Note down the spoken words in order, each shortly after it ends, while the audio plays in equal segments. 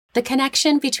The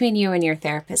connection between you and your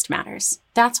therapist matters.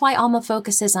 That's why Alma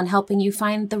focuses on helping you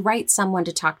find the right someone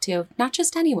to talk to, not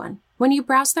just anyone. When you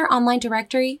browse their online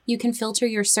directory, you can filter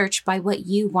your search by what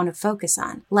you want to focus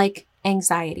on, like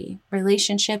anxiety,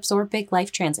 relationships, or big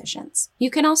life transitions. You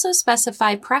can also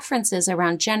specify preferences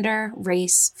around gender,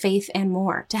 race, faith, and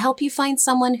more to help you find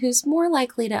someone who's more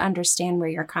likely to understand where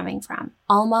you're coming from.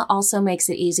 Alma also makes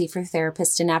it easy for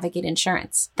therapists to navigate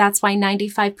insurance. That's why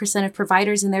 95% of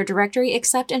providers in their directory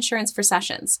accept insurance for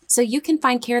sessions, so you can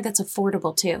find care that's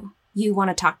affordable too. You want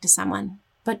to talk to someone,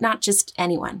 but not just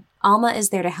anyone. Alma is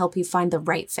there to help you find the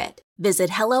right fit. Visit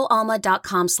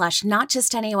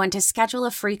helloalma.com/notjustanyone to schedule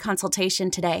a free consultation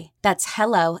today. That's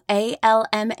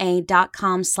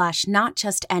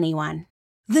helloalma.com/notjustanyone.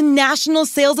 The national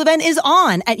sales event is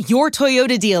on at your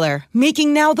Toyota dealer,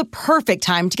 making now the perfect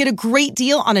time to get a great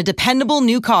deal on a dependable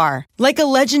new car. Like a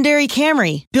legendary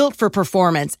Camry, built for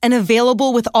performance and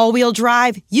available with all-wheel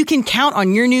drive, you can count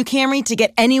on your new Camry to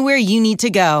get anywhere you need to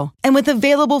go. And with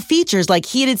available features like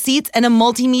heated seats and a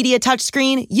multimedia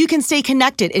touchscreen, you can stay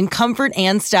connected in comfort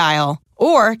and style.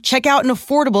 Or check out an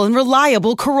affordable and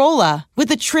reliable Corolla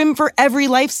with a trim for every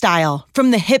lifestyle,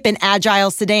 from the hip and agile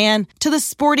sedan to the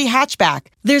sporty hatchback.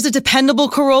 There's a dependable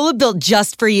Corolla built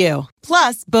just for you.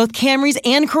 Plus, both Camrys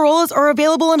and Corollas are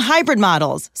available in hybrid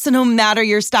models, so no matter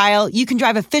your style, you can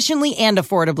drive efficiently and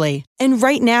affordably. And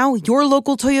right now, your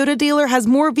local Toyota dealer has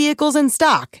more vehicles in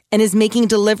stock and is making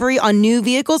delivery on new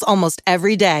vehicles almost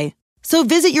every day. So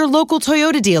visit your local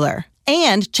Toyota dealer.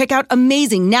 And check out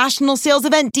amazing national sales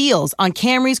event deals on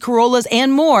Camrys, Corollas,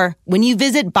 and more when you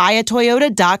visit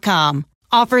buyatoyota.com.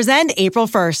 Offers end April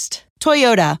 1st.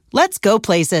 Toyota, let's go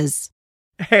places.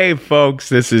 Hey folks,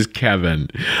 this is Kevin.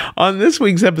 On this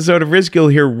week's episode of Risk, you'll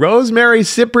hear Rosemary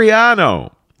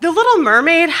Cipriano. The Little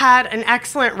Mermaid had an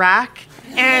excellent rack,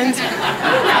 and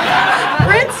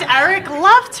Prince Eric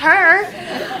loved her.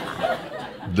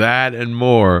 That and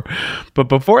more. But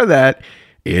before that,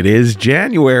 it is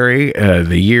January,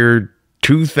 the year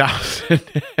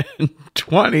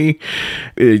 2020.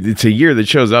 It's a year that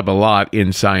shows up a lot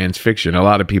in science fiction. A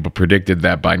lot of people predicted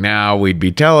that by now we'd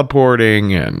be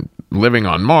teleporting and living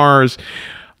on Mars.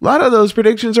 A lot of those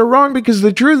predictions are wrong because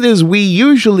the truth is we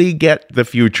usually get the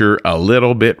future a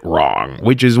little bit wrong,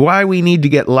 which is why we need to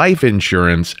get life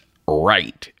insurance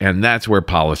right. And that's where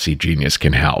Policy Genius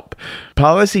can help.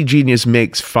 Policy Genius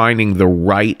makes finding the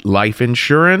right life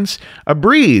insurance a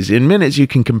breeze. In minutes, you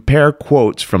can compare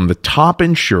quotes from the top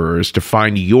insurers to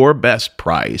find your best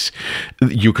price.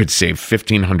 You could save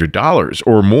 $1,500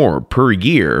 or more per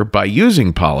year by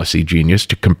using Policy Genius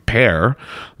to compare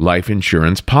life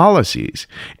insurance policies.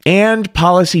 And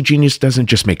Policy Genius doesn't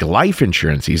just make life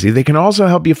insurance easy. They can also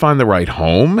help you find the right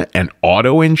home and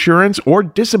auto insurance or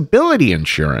disability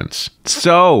insurance.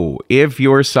 So, if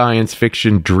your science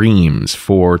fiction dreams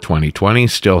for 2020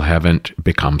 still haven't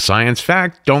become science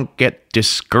fact, don't get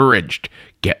discouraged.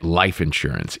 Get life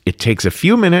insurance. It takes a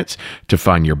few minutes to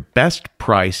find your best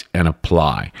price and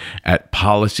apply at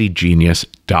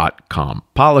policygenius.com.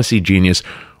 Policy Genius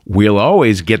will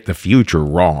always get the future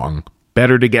wrong.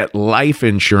 Better to get life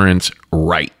insurance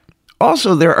right.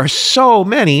 Also, there are so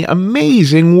many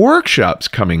amazing workshops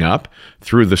coming up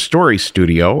through the Story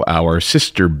Studio, our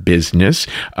sister business.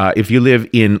 If you live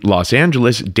in Los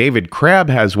Angeles, David Crabb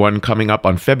has one coming up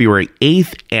on February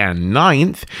 8th and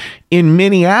 9th. In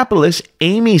Minneapolis,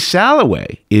 Amy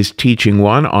Salloway is teaching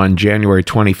one on January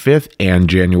 25th and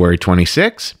January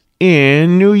 26th.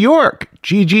 In New York,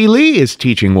 Gigi Lee is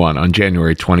teaching one on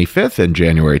January 25th and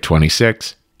January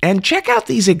 26th. And check out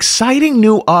these exciting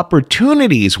new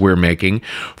opportunities we're making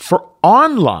for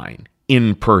online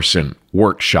in-person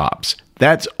workshops.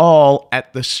 That's all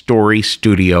at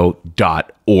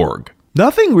thestorystudio.org.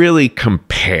 Nothing really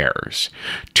compares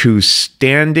to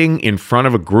standing in front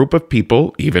of a group of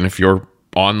people, even if you're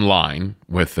online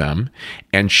with them,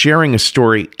 and sharing a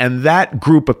story, and that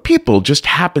group of people just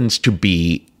happens to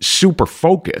be super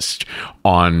focused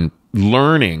on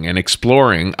learning and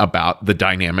exploring about the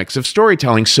dynamics of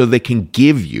storytelling so they can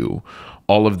give you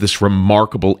all of this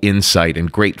remarkable insight and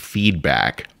great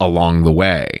feedback along the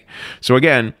way. So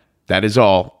again, that is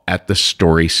all at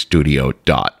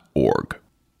thestorystudio.org.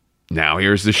 Now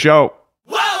here's the show.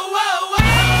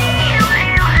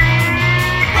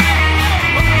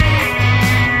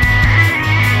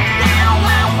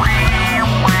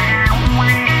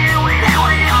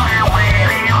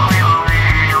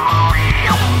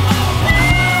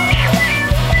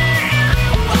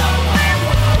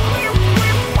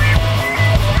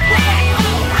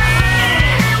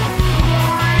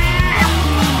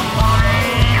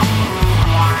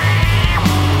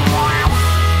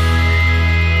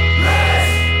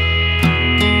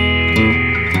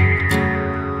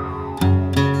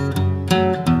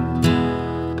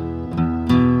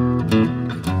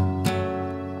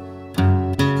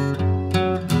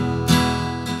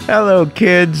 Hello,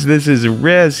 kids. This is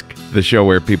Risk, the show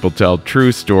where people tell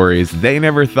true stories they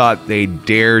never thought they'd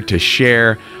dare to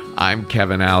share. I'm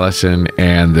Kevin Allison,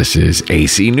 and this is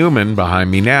AC Newman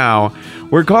behind me now.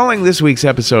 We're calling this week's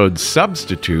episode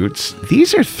Substitutes.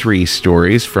 These are 3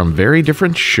 stories from very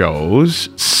different shows.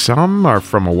 Some are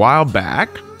from a while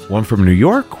back. One from New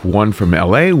York, one from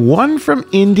LA, one from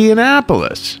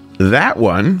Indianapolis. That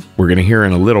one, we're going to hear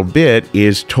in a little bit,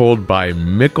 is told by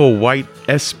Micklewhite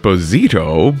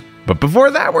Esposito. But before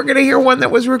that, we're going to hear one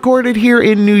that was recorded here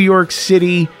in New York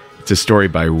City. It's a story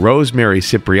by Rosemary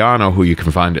Cipriano, who you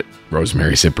can find at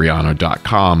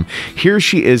rosemarycipriano.com. Here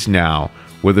she is now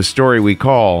with a story we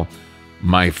call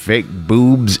My Fake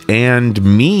Boobs and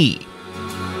Me.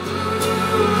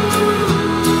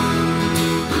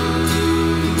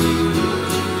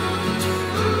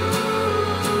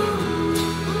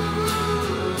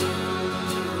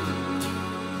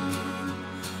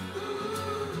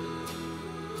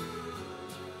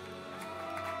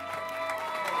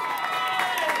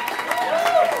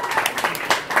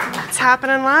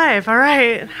 Happening live. All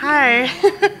right. Hi.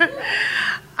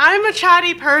 I'm a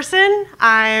chatty person.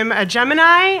 I'm a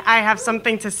Gemini. I have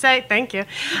something to say. Thank you.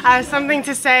 I have something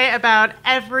to say about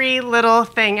every little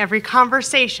thing, every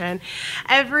conversation,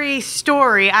 every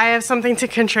story. I have something to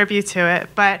contribute to it.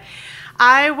 But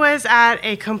I was at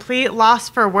a complete loss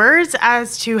for words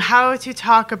as to how to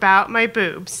talk about my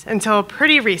boobs until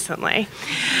pretty recently.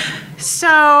 So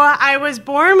I was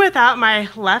born without my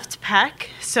left pec,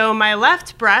 so my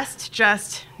left breast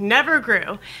just never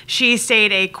grew. She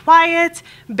stayed a quiet,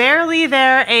 barely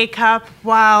there A cup,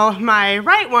 while my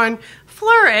right one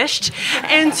flourished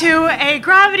into a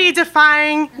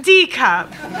gravity-defying D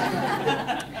cup.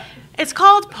 It's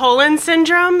called Poland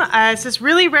syndrome. It's this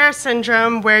really rare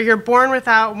syndrome where you're born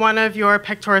without one of your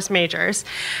pectoris majors.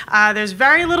 There's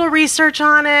very little research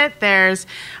on it. There's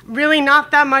really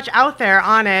not that much out there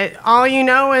on it. All you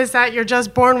know is that you're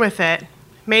just born with it.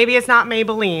 Maybe it's not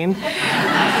Maybelline.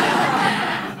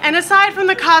 And aside from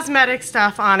the cosmetic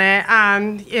stuff on it,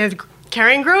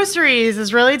 carrying groceries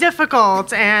is really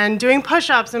difficult, and doing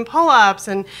push-ups and pull-ups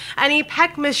and any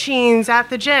pec machines at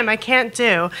the gym I can't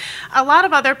do. A lot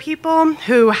of other people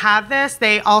who have this,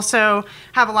 they also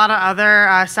have a lot of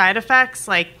other side effects.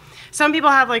 Like some people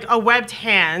have like a webbed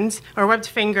hand or webbed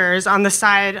fingers on the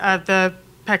side of the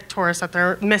pectoris that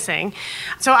they're missing.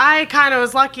 So I kind of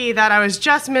was lucky that I was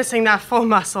just missing that full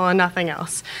muscle and nothing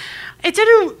else. It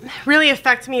didn't really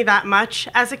affect me that much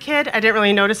as a kid. I didn't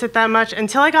really notice it that much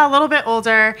until I got a little bit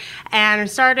older and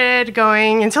started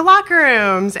going into locker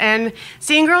rooms and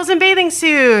seeing girls in bathing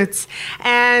suits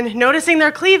and noticing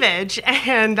their cleavage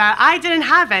and that I didn't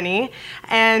have any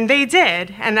and they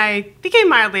did. And I became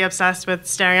mildly obsessed with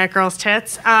staring at girls'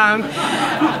 tits.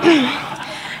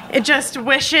 Just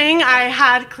wishing I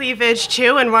had cleavage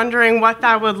too and wondering what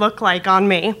that would look like on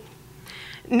me.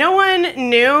 No one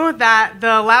knew that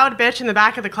the loud bitch in the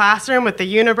back of the classroom with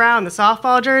the unibrow and the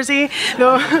softball jersey,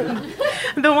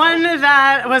 the one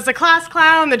that was the class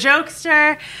clown, the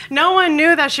jokester, no one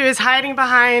knew that she was hiding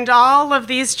behind all of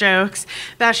these jokes,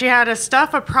 that she had to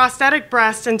stuff a prosthetic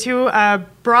breast into a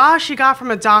bra she got from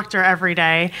a doctor every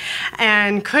day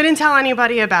and couldn't tell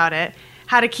anybody about it,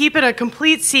 had to keep it a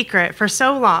complete secret for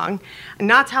so long,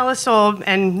 not tell a soul,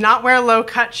 and not wear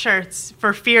low-cut shirts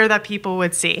for fear that people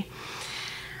would see.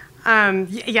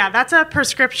 Yeah, that's a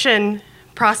prescription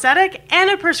prosthetic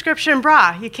and a prescription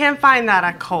bra. You can't find that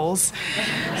at Kohl's.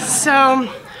 So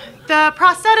the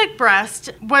prosthetic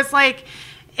breast was like,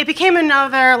 it became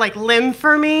another like limb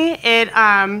for me. It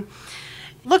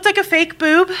looked like a fake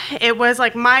boob. It was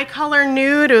like my color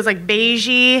nude. It was like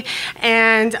beigey,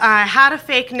 and I had a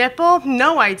fake nipple.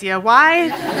 No idea why.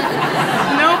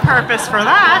 No purpose for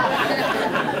that.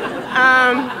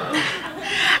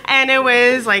 And it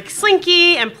was like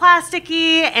slinky and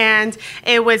plasticky, and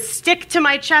it would stick to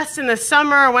my chest in the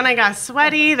summer when I got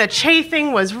sweaty. The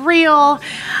chafing was real.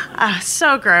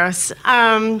 So gross.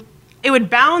 It would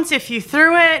bounce if you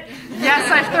threw it.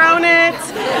 Yes, I've thrown it.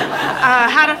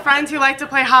 Had a friend who liked to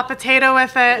play hot potato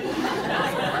with it.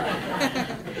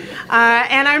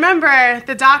 And I remember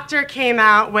the doctor came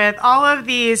out with all of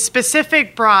these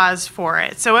specific bras for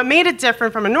it. So what made it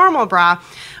different from a normal bra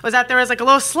was that there was like a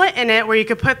little slit in it where you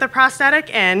could put the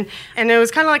prosthetic in, and it was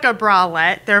kind of like a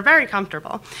bralette. They were very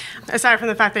comfortable, aside from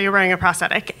the fact that you're wearing a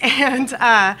prosthetic. And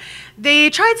they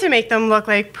tried to make them look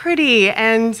like pretty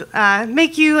and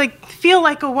make you like feel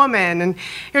like a woman. And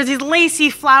there's these lacy,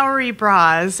 flowery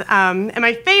bras. And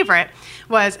my favorite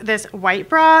was this white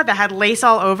bra that had lace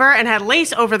all over and had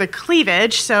lace over the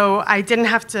cleavage, so I didn't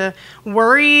have to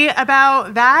worry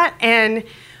about that. And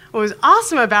what was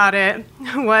awesome about it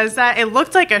was that it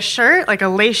looked like a shirt, like a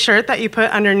lace shirt that you put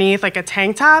underneath like a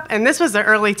tank top. And this was the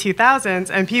early 2000s,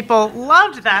 and people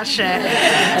loved that shit.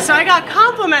 So I got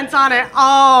compliments on it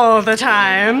all the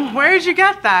time. Where did you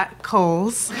get that?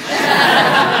 Kohl's.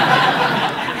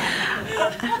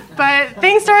 But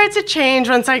things started to change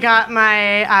once I got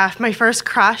my first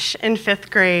crush in 5th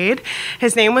grade.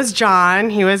 His name was John.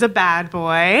 He was a bad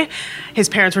boy. His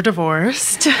parents were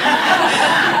divorced.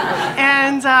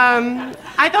 And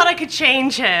I thought I could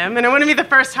change him, and it wouldn't be the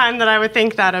first time that I would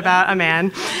think that about a man.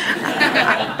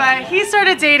 But he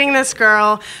started dating this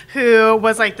girl who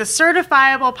was like the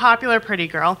certifiable popular pretty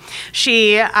girl.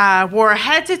 She wore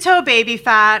head-to-toe baby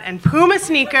fat and Puma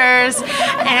sneakers,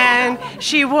 and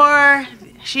she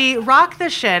rocked the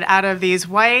shit out of these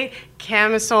white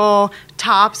camisole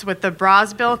tops with the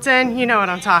bras built in. You know what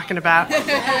I'm talking about.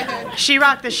 She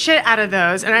rocked the shit out of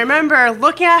those. And I remember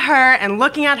looking at her and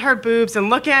looking at her boobs and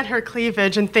looking at her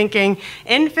cleavage and thinking,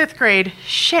 in 5th grade,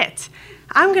 shit,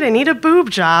 I'm going to need a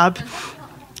boob job.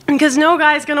 Because no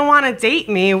guy's going to want to date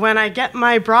me when I get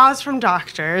my bras from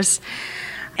doctors.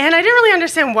 And I didn't really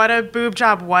understand what a boob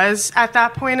job was at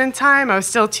that point in time. I was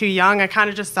still too young. I kind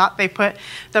of just thought they put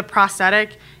the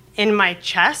prosthetic in my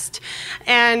chest.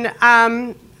 And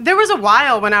there was a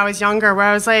while when I was younger where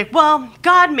I was like, well,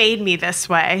 God made me this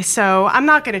way, so I'm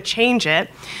not going to change it.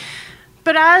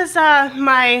 But as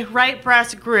my right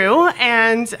breast grew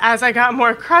and as I got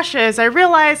more crushes, I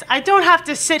realized I don't have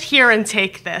to sit here and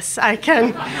take this. I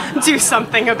can do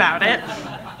something about it.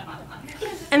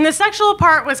 And the sexual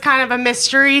part was kind of a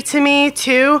mystery to me,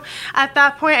 too. At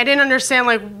that point, I didn't understand,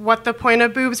 like, what the point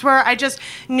of boobs were. I just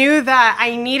knew that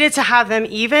I needed to have them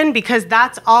even because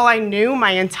that's all I knew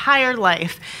my entire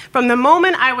life. From the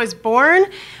moment I was born,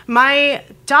 my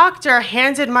doctor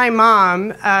handed my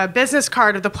mom a business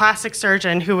card of the plastic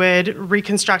surgeon who would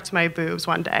reconstruct my boobs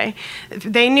one day.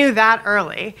 They knew that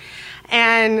early.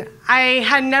 And I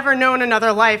had never known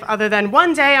another life other than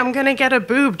one day I'm going to get a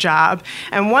boob job,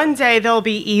 and one day they'll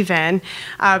be even,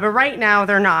 but right now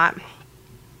they're not.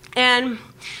 And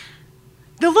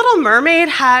The Little Mermaid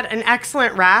had an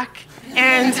excellent rack,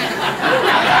 and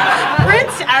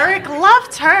Prince Eric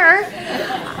loved her.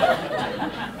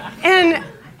 And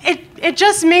it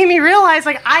just made me realize,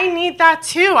 like, I need that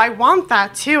too. I want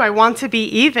that too. I want to be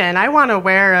even. I want to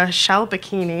wear a shell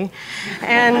bikini.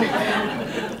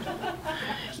 And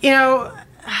you know,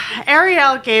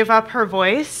 Ariel gave up her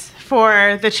voice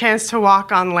for the chance to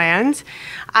walk on land.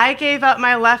 I gave up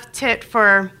my left tit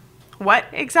for what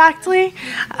exactly?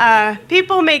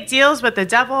 People make deals with the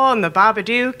devil and the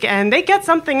Babadook, and they get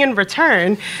something in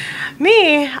return.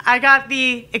 Me, I got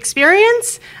the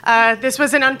experience. This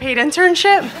was an unpaid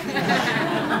internship.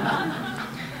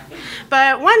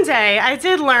 But one day, I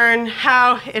did learn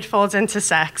how it folds into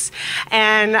sex.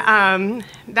 And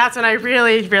that's when I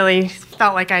really, really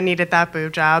felt like I needed that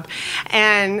boob job.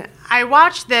 And I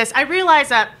watched this. I realized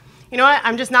that, you know what,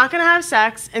 I'm just not going to have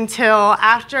sex until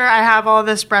after I have all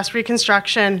this breast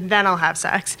reconstruction, then I'll have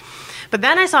sex. But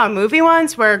then I saw a movie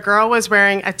once where a girl was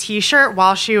wearing a t-shirt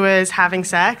while she was having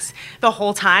sex the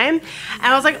whole time. And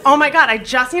I was like, oh my God, I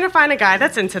just need to find a guy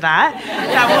that's into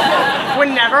that would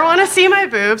never want to see my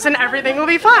boobs, and everything will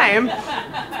be fine.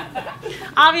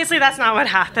 Obviously, that's not what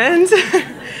happened.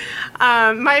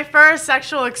 My first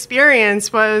sexual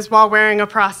experience was while wearing a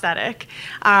prosthetic.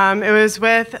 It was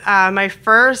with my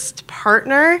first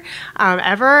partner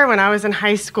ever when I was in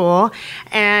high school.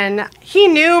 And he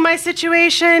knew my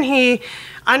situation. He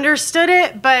understood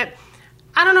it, but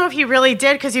I don't know if he really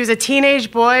did because he was a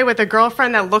teenage boy with a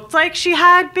girlfriend that looked like she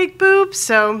had big boobs.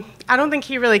 So I don't think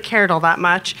he really cared all that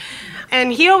much.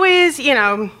 And he always, you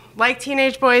know, like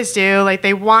teenage boys do, like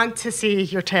they want to see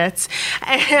your tits,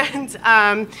 and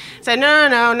said,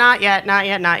 no, not yet.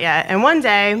 And one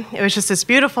day, it was just this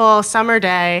beautiful summer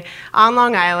day on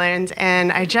Long Island,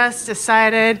 and I just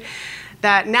decided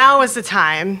that now was the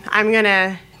time. I'm going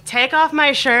to take off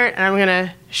my shirt, and I'm going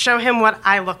to show him what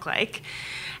I look like.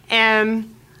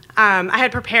 And I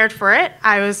had prepared for it.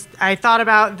 I thought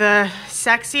about the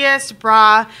sexiest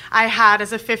bra I had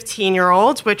as a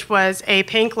 15-year-old, which was a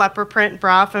pink leopard print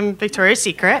bra from Victoria's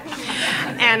Secret.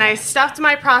 And I stuffed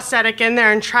my prosthetic in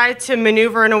there and tried to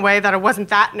maneuver in a way that it wasn't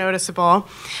that noticeable.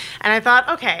 And I thought,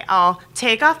 okay, I'll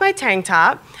take off my tank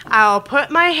top, I'll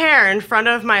put my hair in front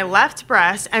of my left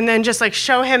breast, and then just like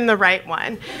show him the right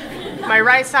one. My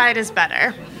right side is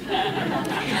better.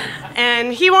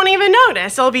 And he won't even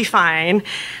notice, it'll be fine.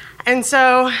 And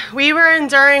so we were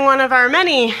enduring one of our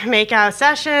many makeout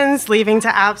sessions, leaving to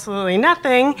absolutely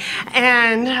nothing,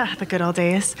 and the good old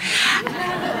days.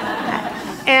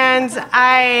 And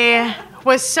I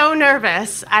was so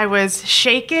nervous. I was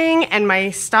shaking and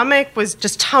my stomach was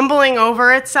just tumbling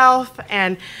over itself,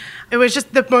 and it was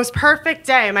just the most perfect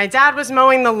day. My dad was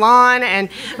mowing the lawn, and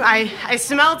I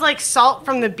smelled like salt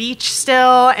from the beach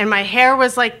still, and my hair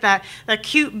was like the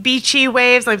cute beachy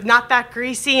waves, like not that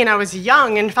greasy, and I was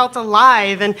young and felt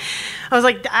alive, and I was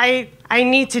like, I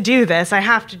need to do this. I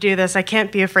have to do this. I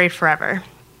can't be afraid forever.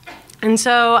 And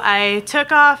so I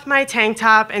took off my tank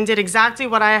top and did exactly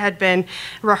what I had been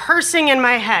rehearsing in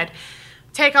my head.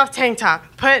 Take off tank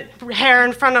top, put hair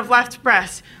in front of left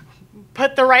breast,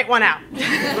 put the right one out.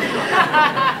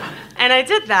 And I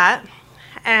did that,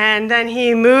 and then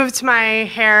he moved my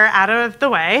hair out of the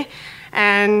way,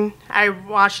 and I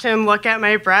watched him look at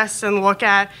my breasts and look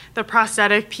at the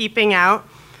prosthetic peeping out,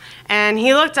 and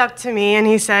he looked up to me and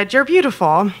he said, "You're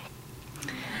beautiful."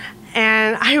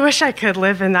 And I wish I could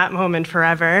live in that moment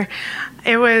forever.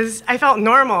 I felt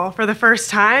normal for the first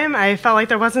time. I felt like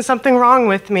there wasn't something wrong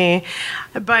with me,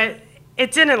 but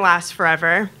it didn't last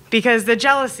forever because the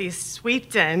jealousy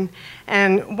swept in.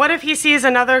 And what if he sees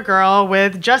another girl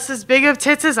with just as big of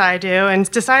tits as I do and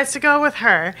decides to go with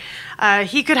her?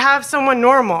 He could have someone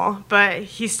normal, but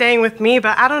he's staying with me,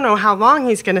 but I don't know how long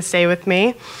he's going to stay with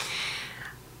me.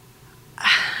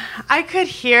 I could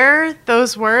hear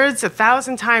those words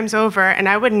 1,000 times over, and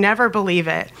I would never believe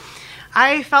it.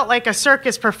 I felt like a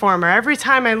circus performer. Every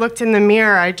time I looked in the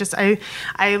mirror,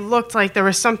 I looked like there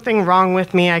was something wrong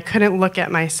with me. I couldn't look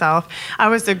at myself. I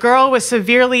was the girl with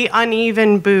severely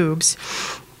uneven boobs.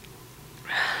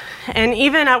 And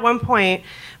even at one point,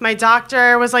 my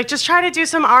doctor was like, just try to do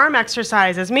some arm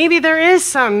exercises. Maybe there is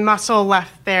some muscle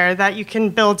left there that you can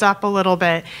build up a little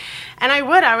bit. And I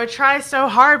would try so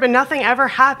hard, but nothing ever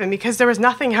happened because there was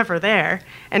nothing ever there,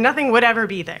 and nothing would ever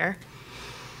be there.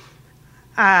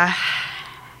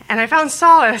 And I found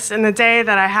solace in the day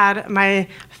that I had my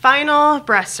final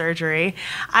breast surgery.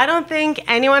 I don't think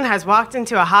anyone has walked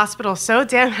into a hospital so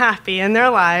damn happy in their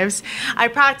lives. I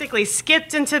practically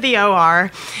skipped into the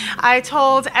OR. I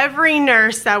told every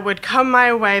nurse that would come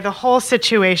my way the whole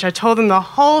situation. I told them the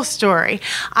whole story.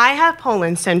 I have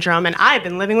Poland syndrome, and I've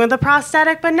been living with a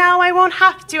prosthetic, but now I won't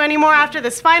have to anymore after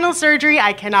this final surgery.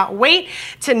 I cannot wait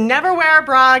to never wear a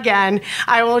bra again.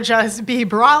 I will just be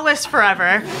braless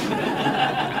forever.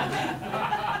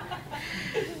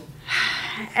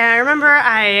 And I remember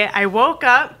I woke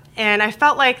up and I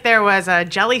felt like there was a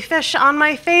jellyfish on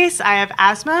my face. I have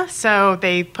asthma, so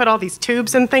they put all these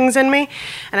tubes and things in me.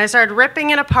 And I started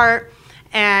ripping it apart,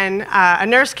 and a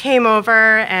nurse came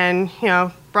over and,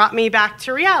 brought me back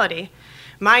to reality,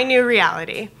 my new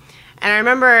reality. And I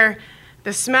remember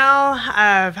the smell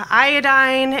of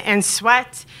iodine and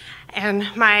sweat, and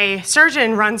my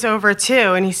surgeon runs over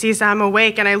too, and he sees I'm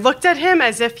awake. And I looked at him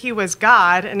as if he was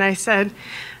God, and I said,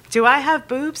 "Do I have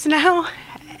boobs now?"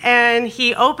 And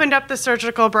he opened up the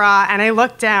surgical bra, and I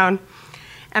looked down,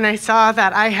 and I saw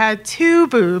that I had 2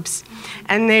 boobs,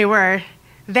 and they were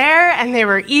there, and they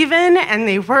were even, and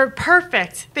they were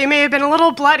perfect. They may have been a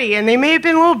little bloody, and they may have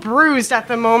been a little bruised at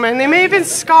the moment, and they may have been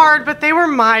scarred, but they were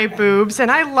my boobs, and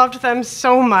I loved them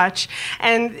so much.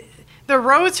 And the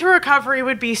road to recovery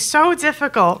would be so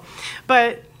difficult,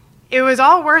 but it was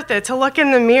all worth it to look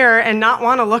in the mirror and not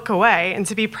want to look away and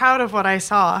to be proud of what I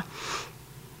saw.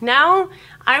 Now,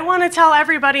 I want to tell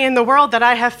everybody in the world that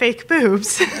I have fake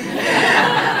boobs.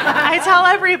 I tell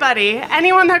everybody,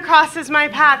 anyone that crosses my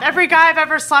path, every guy I've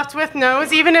ever slept with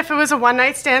knows, even if it was a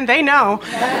one-night stand, they know.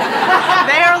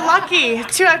 They are lucky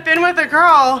to have been with a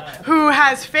girl who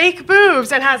has fake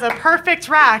boobs and has a perfect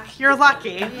rack. You're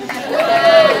lucky.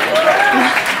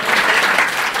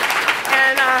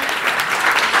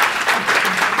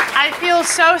 I feel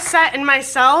so set in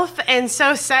myself and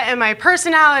so set in my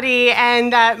personality,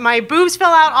 and that my boobs fill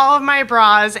out all of my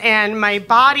bras and my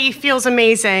body feels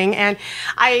amazing. And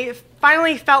I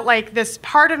finally felt like this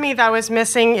part of me that was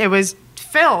missing, it was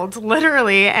filled,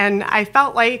 literally, and I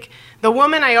felt like the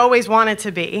woman I always wanted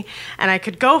to be, and I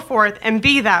could go forth and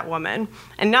be that woman,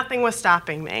 and nothing was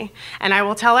stopping me. And I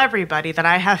will tell everybody that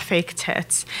I have fake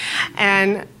tits.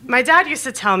 And my dad used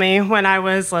to tell me when I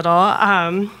was little,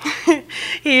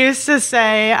 he used to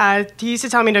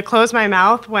tell me to close my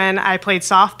mouth when I played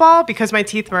softball because my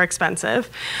teeth were expensive.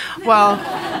 Well,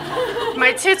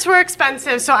 my tits were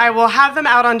expensive, so I will have them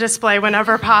out on display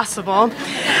whenever possible.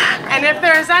 And if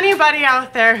there's anybody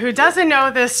out there who doesn't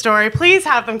know this story, please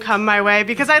have them come my way,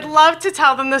 because I'd love to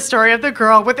tell them the story of the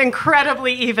girl with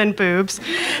incredibly even boobs.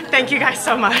 Thank you guys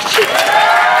so much.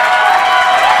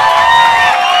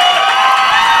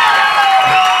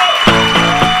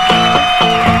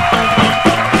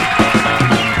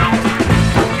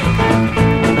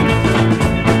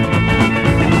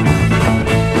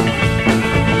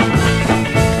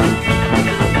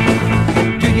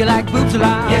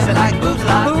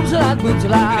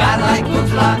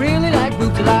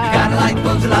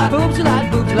 boobs a lot,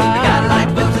 boobs a lot. You gotta like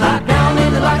boobs a lot. Down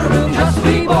in the locker room, just a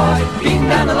wee boy. Beating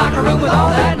down the locker room with all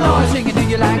that noise. Singing, do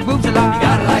you like boobs a lot? You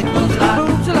gotta like boobs a lot.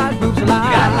 Boobs a lot, boobs a lot.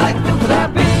 You gotta like boobs a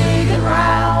lot. They're big and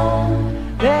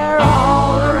round. They're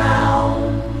all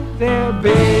around. They're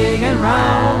big and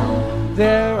round.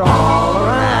 They're all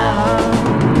around.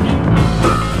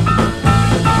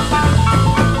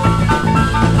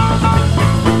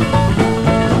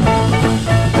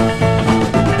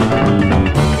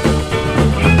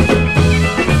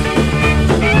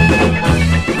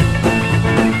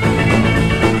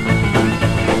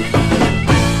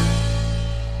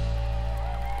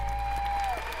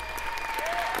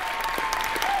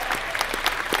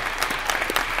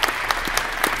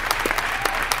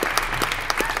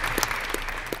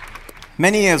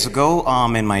 Many years ago,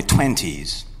 I'm in my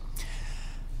 20s.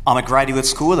 I'm at graduate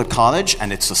school at college,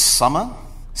 and it's a summer.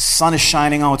 Sun is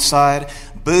shining outside.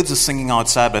 Birds are singing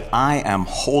outside, but I am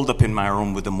holed up in my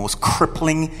room with the most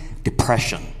crippling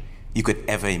depression you could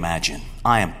ever imagine.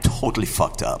 I am totally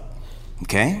fucked up.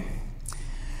 Okay?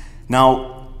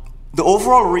 Now, the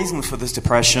overall reason for this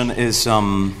depression is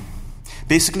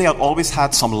basically I've always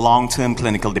had some long-term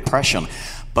clinical depression,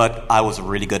 but I was a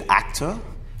really good actor.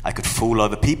 I could fool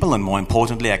other people, and more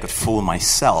importantly, I could fool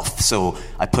myself. So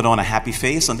I put on a happy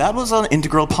face, and that was an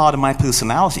integral part of my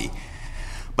personality.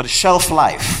 But a shelf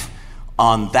life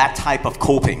on that type of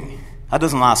coping, that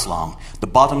doesn't last long. The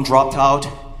bottom dropped out,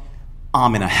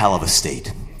 I'm in a hell of a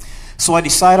state. So I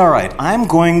decide, all right, I'm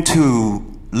going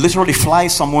to literally fly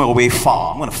somewhere away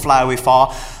far. I'm going to fly away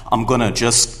far. I'm going to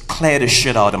just clear the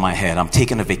shit out of my head. I'm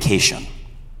taking a vacation.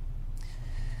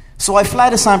 So I fly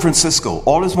to San Francisco.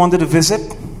 Always wanted to visit.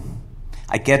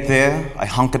 I get there, I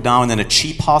hunker down in a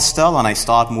cheap hostel, and I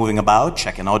start moving about,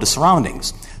 checking out the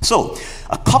surroundings. So,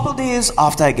 a couple days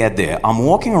after I get there, I'm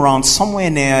walking around somewhere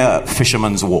near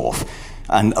Fisherman's Wharf.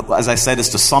 And as I said, it's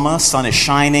the summer, sun is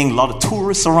shining, a lot of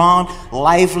tourists around,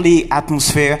 lively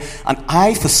atmosphere. And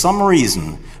I, for some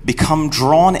reason, become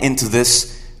drawn into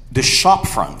the shop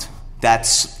front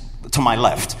that's to my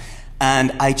left.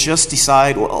 And I just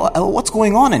decide, well, what's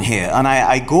going on in here? And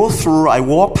I go through, I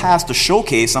walk past the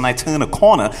showcase, and I turn a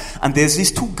corner, and there's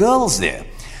these two girls there.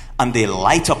 And they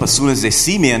light up as soon as they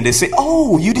see me, and they say,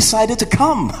 oh, you decided to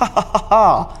come. Ha, ha, ha,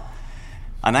 ha.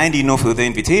 And I didn't know for the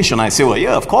invitation. I say, well,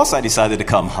 yeah, of course I decided to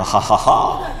come. Ha, ha, ha,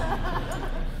 ha.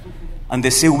 And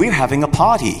they say, we're having a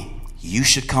party. You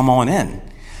should come on in.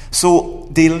 So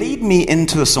they lead me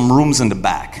into some rooms in the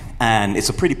back, and it's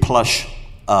a pretty plush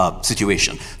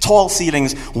situation. Tall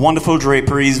ceilings, wonderful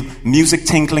draperies, music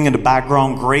tinkling in the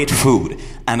background, great food,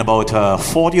 and about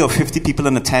 40 or 50 people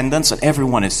in attendance, and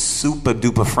everyone is super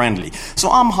duper friendly.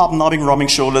 So I'm hobnobbing, rubbing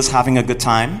shoulders, having a good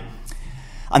time.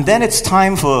 And then it's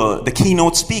time for the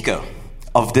keynote speaker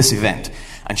of this event.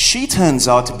 And she turns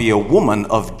out to be a woman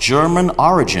of German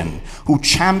origin who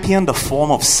championed a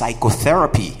form of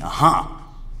psychotherapy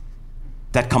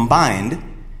that combined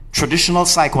traditional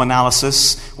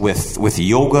psychoanalysis with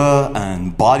yoga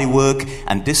and body work,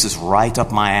 and this is right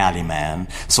up my alley, man.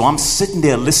 So I'm sitting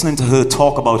there listening to her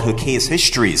talk about her case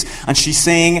histories, and she's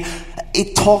saying,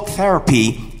 talk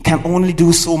therapy can only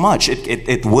do so much.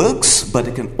 It works, but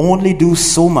it can only do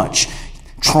so much.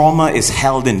 Trauma is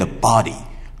held in the body.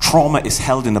 Trauma is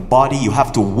held in the body. You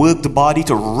have to work the body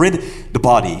to rid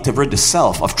the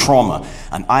self of trauma.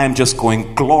 And I am just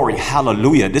going, glory,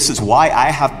 hallelujah. This is why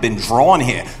I have been drawn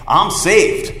here. I'm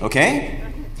saved, okay?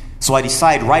 So I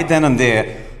decide right then and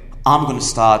there, I'm going to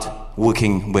start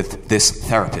working with this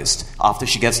therapist. After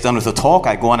she gets done with the talk,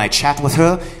 I go and I chat with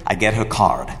her. I get her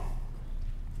card.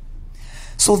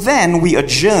 So then we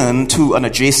adjourn to an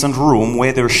adjacent room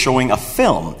where they're showing a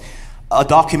film, a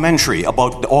documentary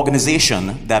about the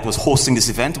organization that was hosting this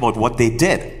event, about what they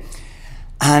did.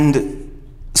 And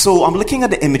so I'm looking at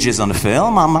the images on the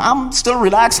film. I'm still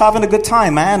relaxed, having a good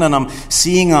time, man. And I'm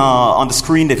seeing on the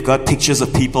screen they've got pictures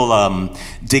of people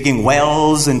digging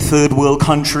wells in third world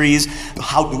countries,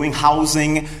 doing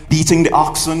housing, beating the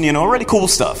oxen, really cool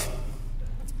stuff.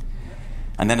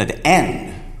 And then at the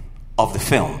end of the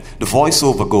film, the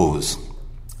voiceover goes,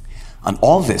 and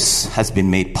all this has been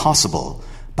made possible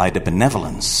by the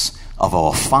benevolence of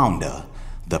our founder,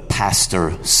 the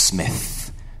Pastor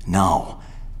Smith. Now,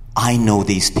 I know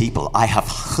these people. I have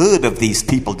heard of these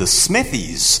people, the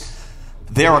Smithies.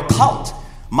 They're a cult.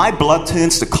 My blood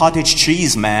turns to cottage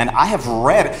cheese, man. I have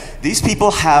read. These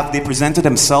people they presented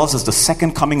themselves as the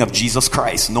second coming of Jesus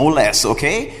Christ, no less,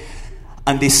 okay?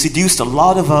 And they seduced a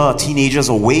lot of teenagers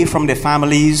away from their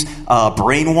families,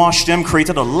 brainwashed them,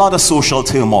 created a lot of social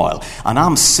turmoil. And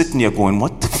I'm sitting here going,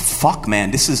 what the fuck, man,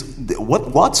 this is,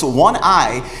 what? So one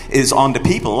eye is on the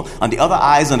people, and the other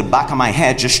eye is on the back of my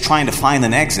head, just trying to find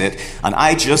an exit, and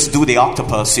I just do the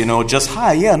octopus, just,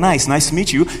 hi, yeah, nice to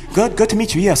meet you, good to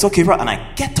meet you, yes, okay, right, and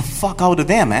I get the fuck out of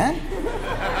there, man.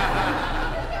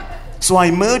 So I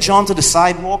emerge onto the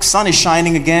sidewalk, sun is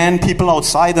shining again, people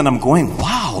outside, and I'm going,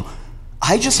 wow,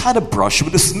 I just had a brush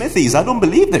with the Smithies. I don't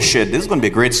believe this shit. This is going to be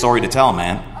a great story to tell,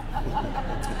 man.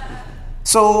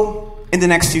 So, in the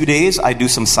next few days, I do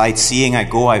some sightseeing.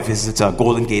 I visit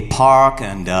Golden Gate Park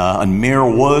and Muir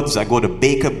Woods. I go to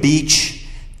Baker Beach.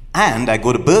 And I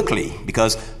go to Berkeley,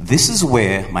 because this is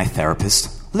where my therapist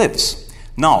lives.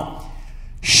 Now,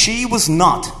 she was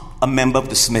not a member of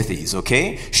the Smithies,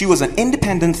 okay? She was an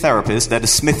independent therapist that the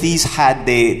Smithies had.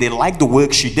 They liked the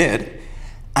work she did.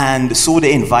 And so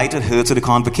they invited her to the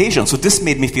convocation. So this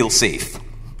made me feel safe.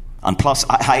 And plus,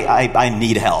 I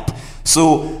need help.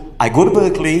 So I go to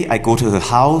Berkeley, I go to her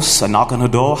house, I knock on her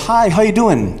door. Hi, how you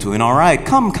doing? Doing all right.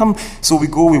 Come. So we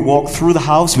walk through the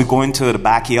house, we go into the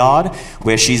backyard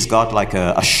where she's got like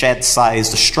a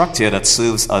shed-sized structure that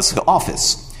serves as her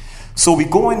office. So we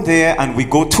go in there and we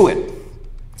go to it.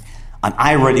 And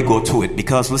I really go to it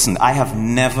because, listen, I have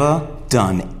never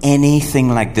done anything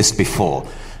like this before.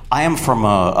 I am from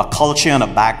a culture and a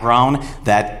background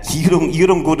that you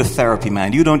don't go to therapy,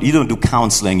 man. You don't do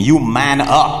counseling. You man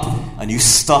up and you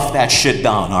stuff that shit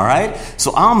down, all right?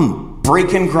 So I'm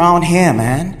breaking ground here,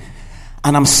 man.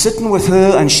 And I'm sitting with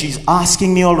her and she's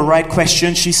asking me all the right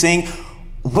questions. She's saying,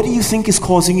 what do you think is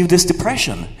causing you this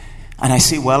depression? And I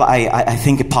say, well, I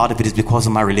think a part of it is because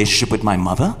of my relationship with my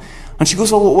mother. And she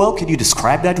goes, oh, well, can you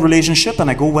describe that relationship? And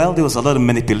I go, well, there was a lot of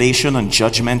manipulation and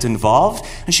judgment involved.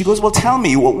 And she goes, well, tell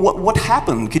me, what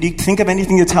happened? Could you think of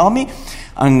anything to tell me?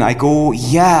 And I go,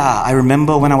 yeah, I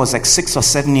remember when I was like 6 or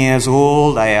 7 years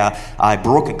old, I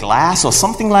broke a glass or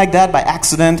something like that by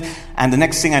accident. And the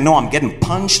next thing I know, I'm getting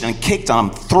punched and kicked, and I'm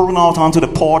thrown out onto the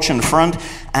porch in front,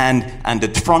 and the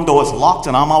front door is locked,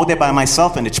 and I'm out there by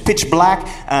myself, and it's pitch black,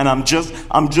 and I'm just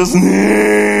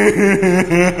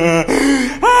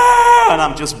and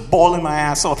I'm just bawling my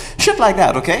ass off. Shit like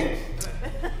that, okay?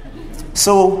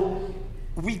 So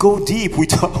we go deep. We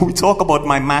talk about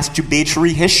my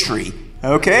masturbatory history,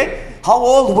 okay? How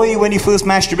old were you when you first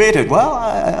masturbated? Well,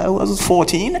 I was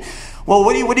 14. Well,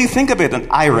 what do you think of it? And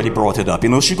I already brought it up.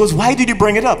 She goes, why did you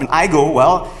bring it up? And I go,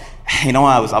 well,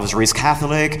 I was raised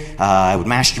Catholic. I would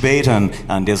masturbate,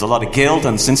 and there's a lot of guilt.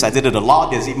 And since I did it a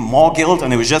lot, there's even more guilt.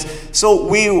 And it was just, so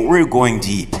we're going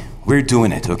deep. We're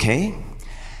doing it, okay?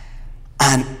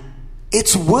 And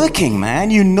it's working, man.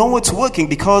 It's working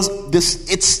because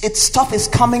it's stuff is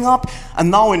coming up, and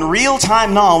now in real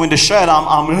time, now in the shed,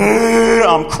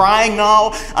 I'm crying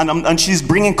now, and she's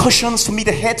bringing cushions for me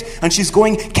to hit, and she's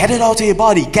going, get it out of your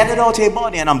body,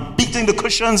 and I'm beating the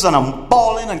cushions, and I'm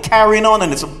bawling and carrying on,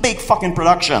 and it's a big fucking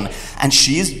production, and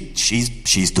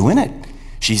she's doing it.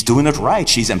 She's doing it right.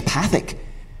 She's empathic.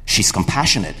 She's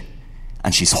compassionate,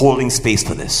 and she's holding space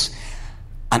for this,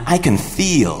 and I can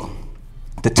feel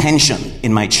the tension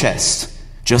in my chest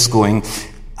just going,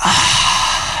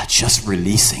 just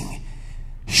releasing.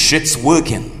 Shit's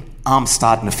working. I'm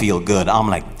starting to feel good. I'm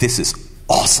like, this is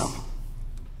awesome.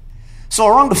 So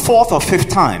around the 4th or 5th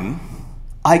time,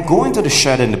 I go into the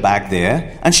shed in the back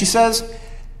there, and she says,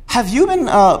 have you been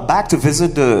back to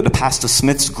visit the Pastor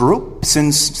Smith's group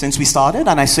since we started?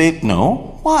 And I say,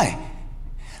 no. Why?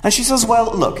 And she says,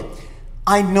 well, look,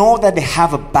 I know that they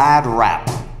have a bad rap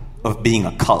of being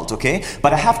a cult, okay?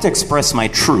 But I have to express my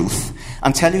truth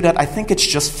and tell you that I think it's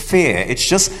just fair. It's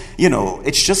just,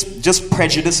 it's just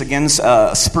prejudice against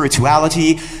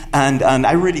spirituality, and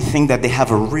I really think that they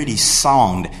have a really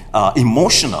sound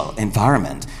emotional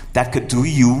environment that could do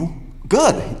you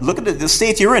good. Look at the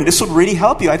state you're in. This would really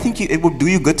help you. I think it would do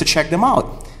you good to check them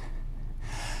out.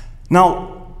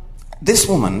 Now, this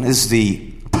woman is the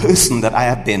person that I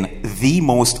have been the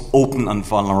most open and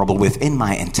vulnerable with in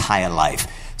my entire life.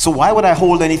 So why would I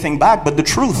hold anything back but the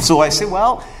truth? So I say,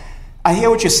 well, I hear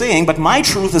what you're saying, but my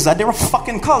truth is that they're a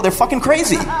fucking cult. They're fucking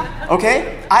crazy.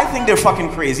 Okay? I think they're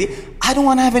fucking crazy. I don't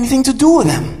want to have anything to do with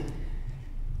them.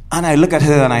 And I look at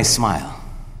her and I smile.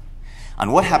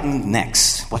 And what happened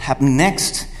next? What happened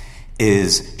next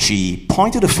is she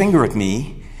pointed a finger at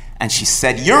me and she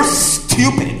said, you're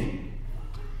stupid.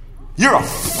 You're a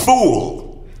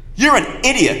fool. You're an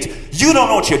idiot. You don't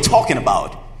know what you're talking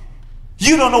about.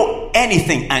 You don't know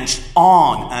anything, and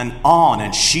on,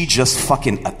 and she just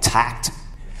fucking attacked.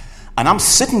 And I'm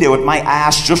sitting there with my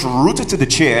ass just rooted to the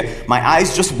chair, my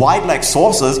eyes just wide like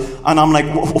saucers, and I'm like,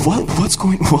 what's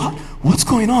going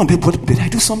on? Did I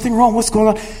do something wrong? What's going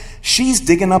on? She's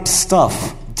digging up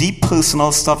stuff deep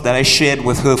personal stuff that I shared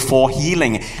with her for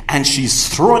healing, and she's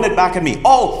throwing it back at me.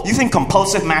 Oh, you think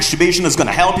compulsive masturbation is going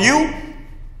to help you?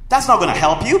 That's not going to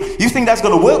help you. You think that's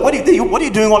going to work? What are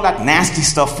you doing all that nasty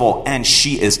stuff for? And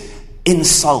she is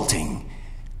insulting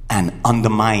and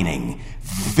undermining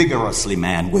vigorously,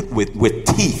 man, with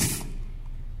teeth.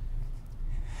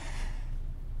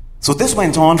 So this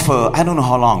went on for, I don't know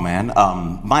how long, man.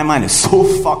 My mind is so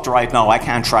fucked right now, I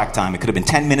can't track time. It could have been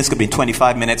 10 minutes, could have been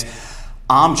 25 minutes.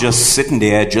 I'm just sitting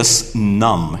there, just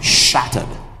numb, shattered.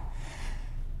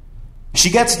 She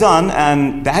gets done,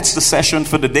 and that's the session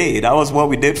for the day. That was what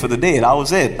we did for the day. That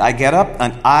was it. I get up,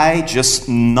 and I just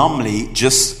numbly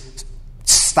just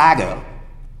stagger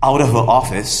out of her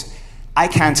office. I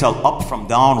can't tell up from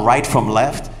down, right from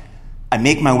left. I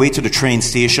make my way to the train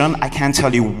station. I can't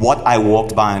tell you what I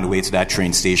walked by on the way to that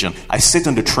train station. I sit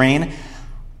on the train.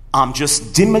 I'm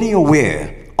just dimly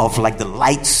aware of like the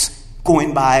lights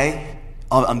going by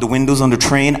on the windows on the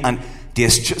train, and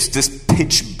there's just this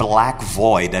pitch black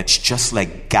void that's just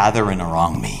like gathering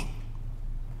around me.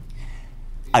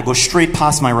 I go straight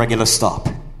past my regular stop.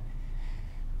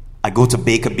 I go to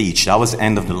Baker Beach. That was the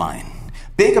end of the line.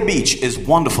 Baker Beach is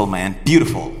wonderful, man.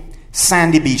 Beautiful.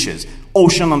 Sandy beaches.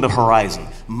 Ocean on the horizon,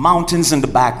 mountains in the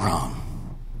background,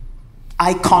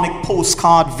 iconic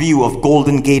postcard view of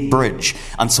Golden Gate Bridge,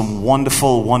 and some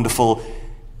wonderful, wonderful,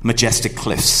 majestic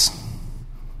cliffs.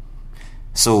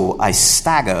 So I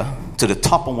stagger to the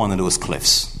top of one of those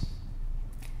cliffs,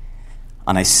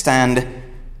 and I stand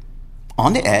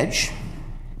on the edge.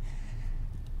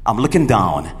 I'm looking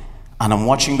down, and I'm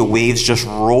watching the waves just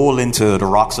roll into the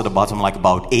rocks at the bottom, like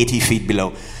about 80 feet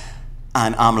below.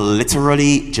 And I'm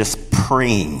literally just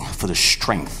praying for the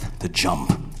strength to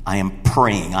jump. I am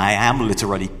praying. I am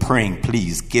literally praying.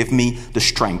 Please give me the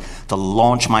strength to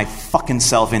launch my fucking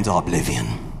self into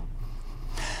oblivion.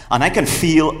 And I can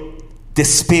feel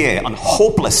despair and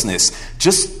hopelessness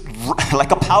just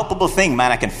like a palpable thing,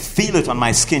 man. I can feel it on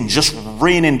my skin just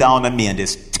raining down on me, and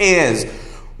there's tears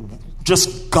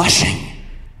just gushing.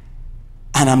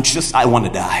 And I want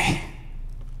to die.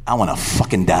 I want to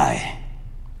fucking die.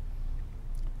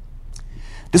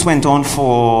 This went on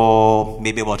for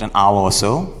maybe about an hour or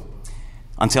so,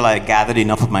 until I gathered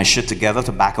enough of my shit together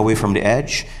to back away from the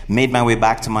edge, made my way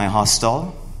back to my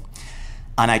hostel,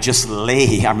 and I just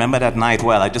lay. I remember that night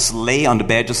well. I just lay on the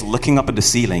bed, just looking up at the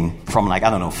ceiling from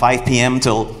 5 p.m.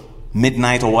 till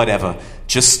midnight or whatever,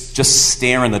 just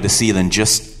staring at the ceiling,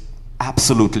 just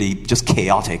absolutely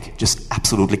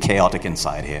chaotic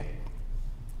inside here.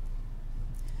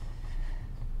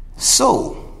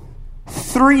 So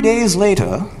 3 days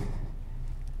later,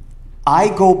 I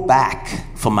go back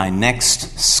for my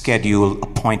next scheduled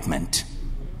appointment.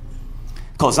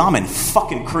 Because I'm in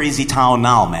fucking crazy town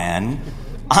now, man.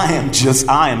 I am just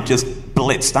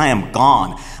blitzed. I am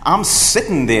gone. I'm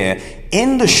sitting there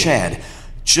in the shed,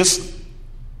 just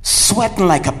sweating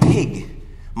like a pig.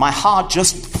 My heart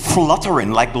just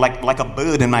fluttering like a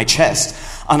bird in my chest.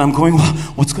 And I'm going,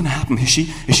 what's going to happen? Is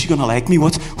she going to like me?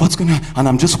 What's going to... And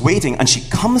I'm just waiting. And she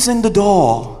comes in the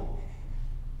door.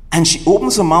 And she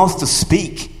opens her mouth to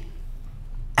speak.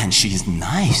 And she's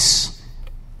nice.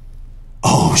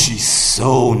 Oh, she's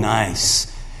so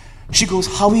nice. She goes,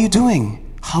 how are you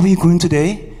doing? How are you going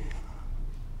today?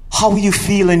 How do you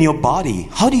feel in your body?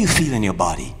 How do you feel in your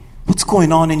body? What's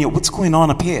going on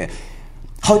up here?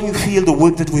 How do you feel the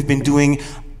work that we've been doing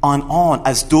on,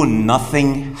 as though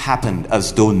nothing happened,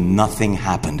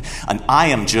 And I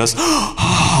am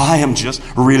just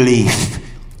relief,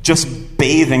 just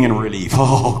bathing in relief.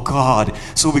 Oh, God.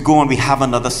 So we go and we have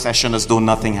another session as though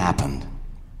nothing happened.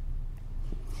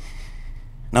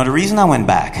 Now, the reason I went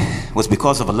back was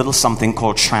because of a little something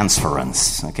called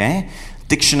transference, okay?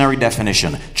 Dictionary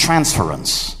definition,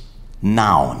 transference,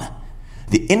 noun.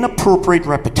 The inappropriate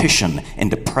repetition in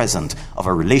the present of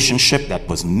a relationship that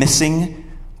was missing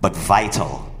but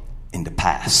vital in the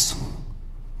past.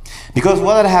 Because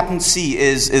what had happened,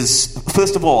 is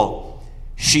first of all,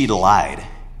 she lied.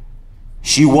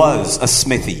 She was a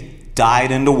Smithy,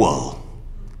 died in the world.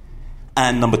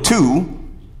 And number two,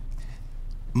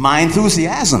 my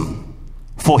enthusiasm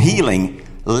for healing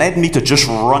led me to just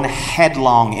run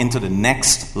headlong into the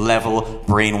next level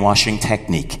brainwashing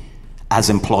technique as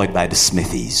employed by the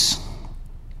Smithies.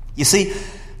 You see,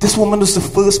 this woman was the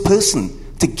first person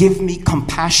to give me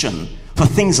compassion for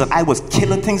things that I was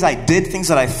killing, things I did, things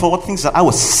that I thought, things that I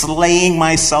was slaying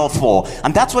myself for.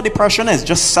 And that's what depression is,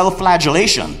 just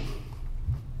self-flagellation.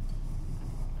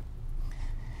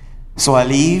 So I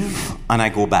leave and I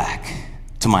go back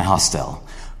to my hostel.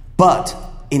 But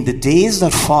in the days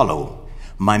that follow,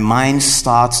 my mind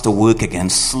starts to work again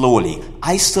slowly.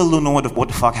 I still don't know what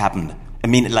the fuck happened. I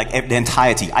mean, like the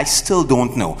entirety. I still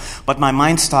don't know. But my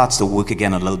mind starts to work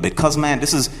again a little bit. Because, man,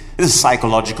 this is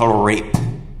psychological rape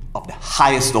of the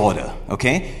highest order,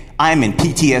 okay? I'm in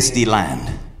PTSD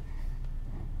land.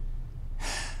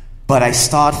 But I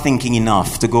start thinking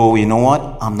enough to go, you know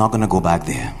what? I'm not going to go back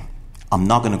there. I'm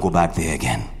not going to go back there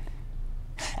again.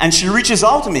 And she reaches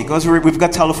out to me because we've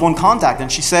got telephone contact,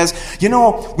 and she says, you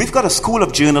know, we've got a school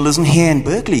of journalism here in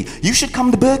Berkeley. You should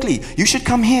come to Berkeley. You should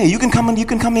come here. You can come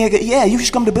here. Yeah, you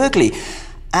should come to Berkeley.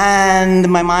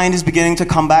 And my mind is beginning to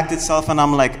come back to itself, and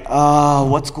I'm like, oh,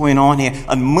 what's going on here?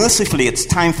 And mercifully, it's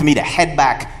time for me to head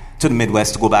back to the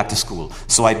Midwest to go back to school.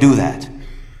 So I do that.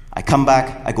 I come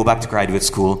back, I go back to graduate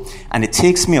school, and it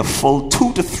takes me a full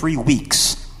 2 to 3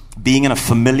 weeks being in a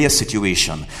familiar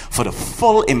situation for the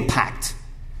full impact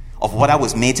of what I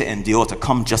was made to endure to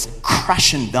come just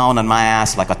crashing down on my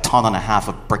ass like 1.5 tons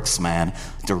of bricks, man.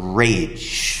 The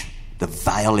rage, the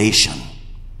violation.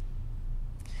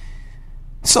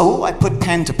 So I put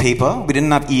pen to paper. We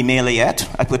didn't have email yet.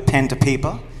 I put pen to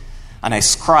paper, and I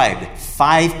scribed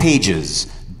 5 pages,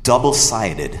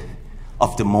 double-sided,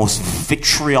 of the most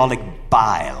vitriolic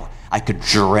bile I could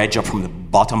dredge up from the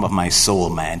bottom of my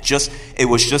soul, man. It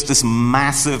was just this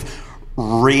massive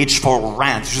rageful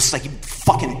rant, just like, you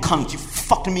fucking cunt, you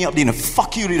fucked me up, Dina,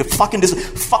 fuck you, Dina, fucking this,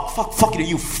 fuck you,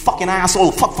 you fucking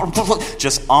asshole, fuck,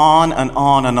 just on and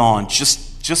on and on,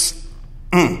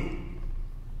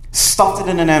 stuffed it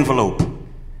in an envelope,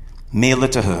 mailed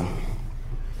it to her.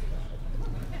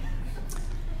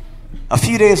 A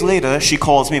few days later, she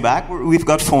calls me back, we've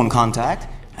got phone contact,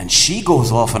 and she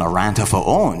goes off on a rant of her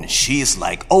own. She's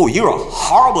like, oh, you're a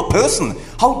horrible person,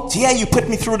 how dare you put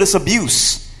me through this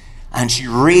abuse? And she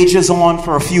rages on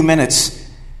for a few minutes,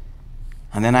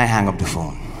 and then I hang up the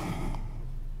phone.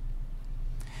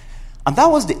 And that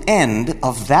was the end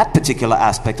of that particular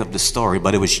aspect of the story,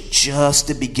 but it was just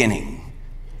the beginning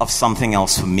of something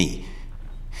else for me.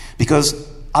 Because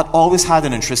I'd always had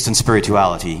an interest in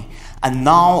spirituality, and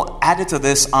now, added to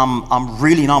this, I'm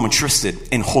really now interested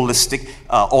in holistic,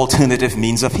 alternative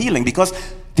means of healing, because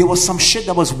there was some shit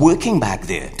that was working back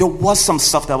there. There was some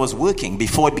stuff that was working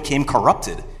before it became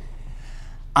corrupted.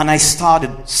 And I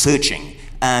started searching.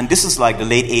 And this is like the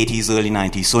late 80s, early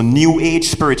 90s. So New Age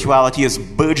spirituality is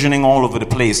burgeoning all over the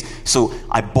place. So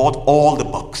I bought all the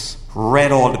books,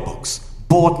 read all the books,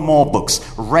 bought more books,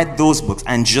 read those books,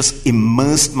 and just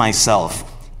immersed myself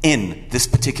in this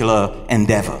particular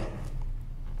endeavor.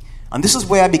 And this is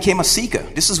where I became a seeker.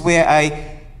 This is where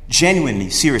I genuinely,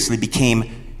 seriously became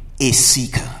a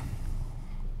seeker.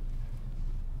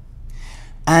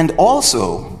 And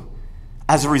also,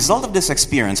 as a result of this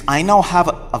experience, I now have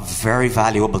a very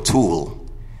valuable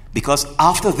tool, because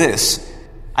after this,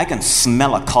 I can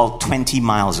smell a cult 20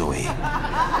 miles away.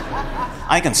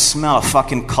 I can smell a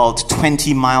fucking cult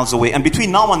 20 miles away. And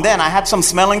between now and then, I had some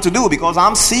smelling to do, because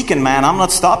I'm seeking, man. I'm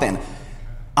not stopping.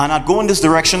 And I'd go in this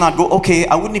direction. I'd go, okay,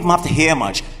 I wouldn't even have to hear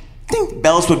much. I think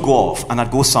bells would go off, and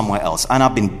I'd go somewhere else. And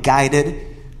I've been guided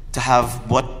to have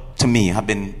what, to me, have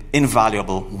been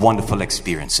invaluable, wonderful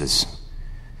experiences.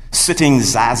 Sitting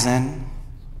zazen,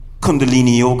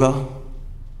 kundalini yoga,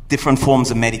 different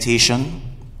forms of meditation.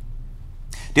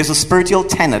 There's a spiritual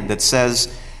tenet that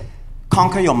says,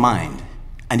 conquer your mind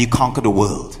and you conquer the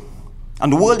world.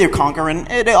 And the world you're conquering,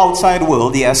 the outside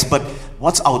world, yes, but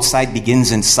what's outside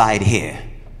begins inside here.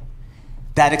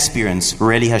 That experience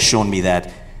really has shown me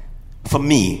that, for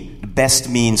me, the best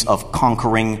means of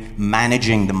conquering,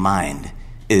 managing the mind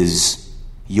is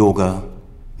yoga,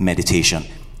 meditation.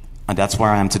 And that's where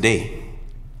I am today.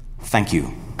 Thank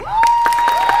you.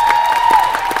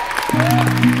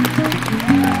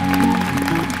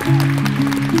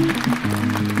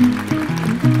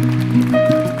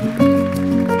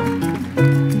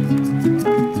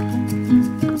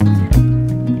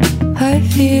 I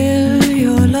feel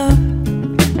your love.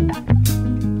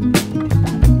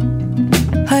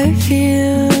 I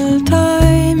feel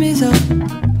time is up.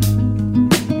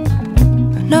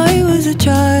 When I was a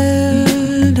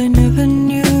child, I never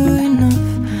knew enough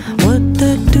what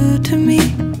that do to me.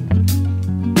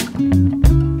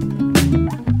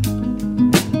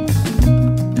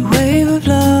 The wave of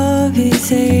love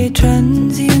is a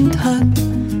transient hug.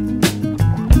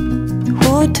 The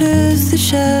water's the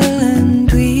shell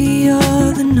and we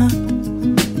are the nut.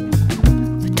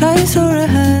 But I saw a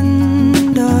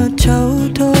hand arch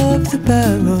out of the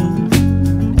barrel.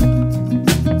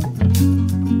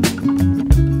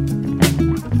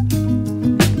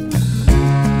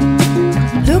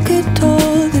 Look at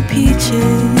all the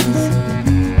peaches.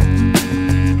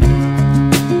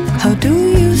 How do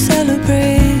you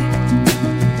celebrate?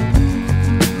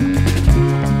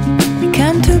 It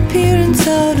can't appear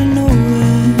inside of nowhere.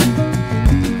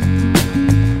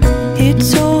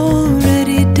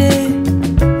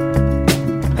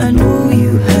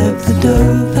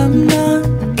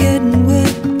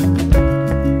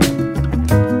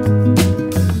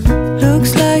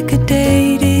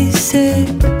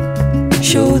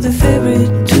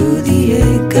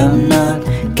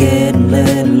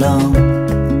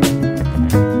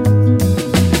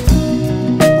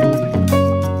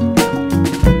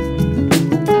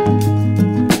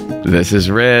 This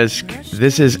is Risk.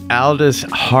 This is Aldous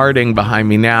Harding behind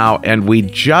me now, and we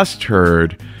just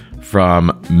heard from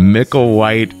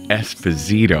Micklewhite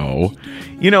Esposito.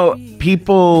 You know,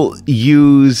 people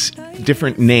use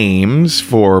different names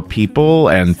for people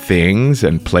and things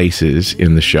and places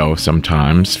in the show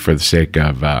sometimes for the sake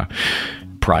of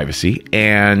privacy.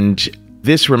 And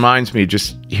this reminds me,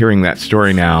 just hearing that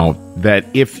story now, that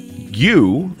if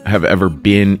you have ever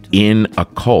been in a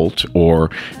cult or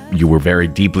you were very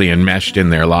deeply enmeshed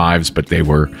in their lives, but you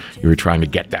were trying to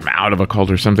get them out of a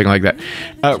cult or something like that,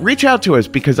 reach out to us,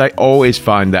 because I always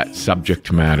find that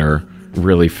subject matter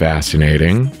really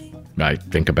fascinating. I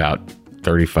think about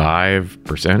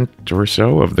 35% or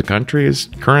so of the country is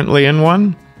currently in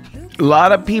one. A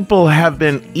lot of people have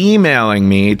been emailing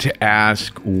me to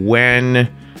ask when.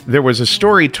 There was a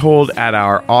story told at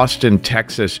our Austin,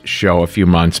 Texas show a few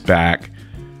months back.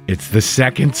 It's the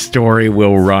second story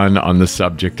we'll run on the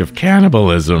subject of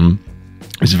cannibalism.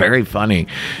 It's very funny.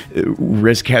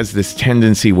 Risk has this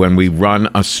tendency when we run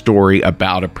a story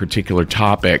about a particular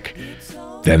topic,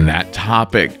 then that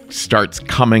topic starts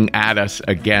coming at us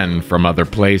again from other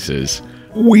places.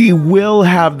 We will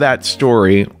have that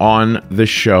story on the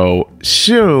show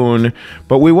soon,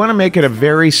 but we want to make it a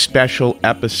very special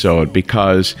episode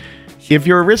because if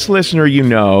you're a Risk listener, you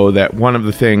know that one of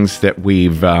the things that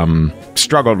we've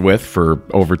struggled with for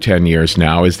over 10 years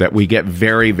now is that we get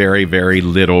very, very, very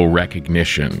little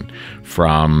recognition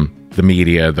from the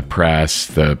media, the press,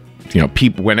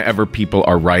 people. Whenever people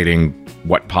are writing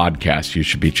what podcast you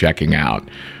should be checking out,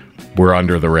 we're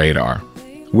under the radar.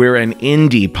 We're an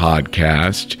indie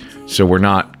podcast, so we're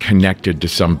not connected to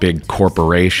some big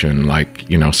corporation like,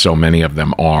 so many of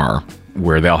them are,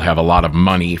 where they'll have a lot of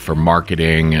money for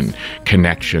marketing and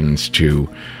connections to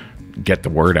get the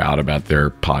word out about their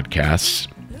podcasts.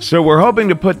 So we're hoping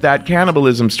to put that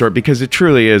cannibalism story, because it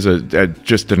truly is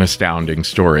just an astounding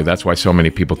story. That's why so many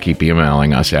people keep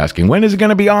emailing us asking, when is it going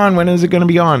to be on? When is it going to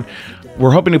be on?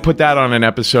 We're hoping to put that on an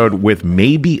episode with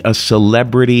maybe a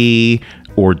celebrity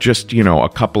or just, a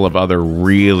couple of other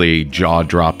really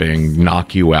jaw-dropping,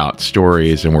 knock-you-out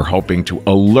stories. And we're hoping to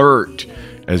alert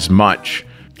as much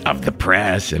of the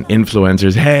press and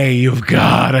influencers, hey, you've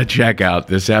got to check out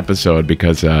this episode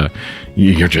because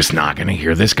you're just not going to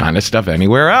hear this kind of stuff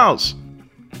anywhere else.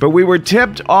 But we were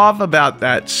tipped off about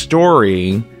that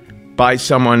story by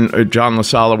someone. John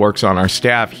LaSala works on our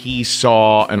staff. He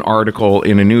saw an article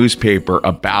in a newspaper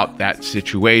about that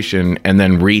situation and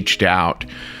then reached out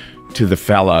to the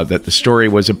fella that the story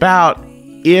was about.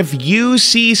 If you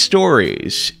see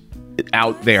stories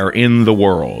out there in the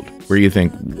world where you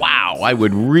think, wow, I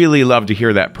would really love to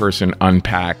hear that person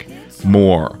unpack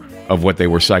more of what they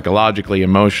were psychologically,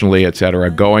 emotionally,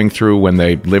 etc., going through when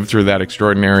they lived through that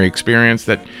extraordinary experience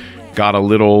that got a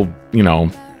little,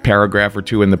 paragraph or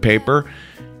two in the paper,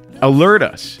 alert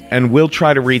us, and we'll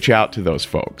try to reach out to those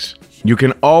folks. You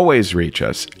can always reach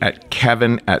us at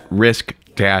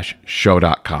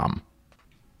kevin@risk-show.com.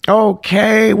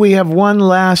 Okay, we have one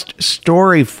last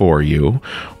story for you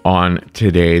on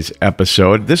today's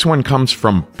episode. This one comes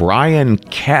from Brian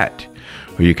Kett,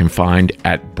 who you can find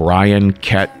at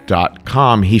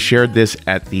briankett.com. He shared this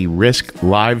at the Risk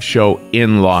live show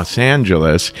in Los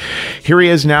Angeles. Here he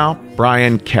is now,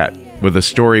 Brian Kett, with a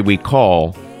story we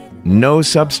call No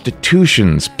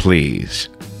Substitutions, Please.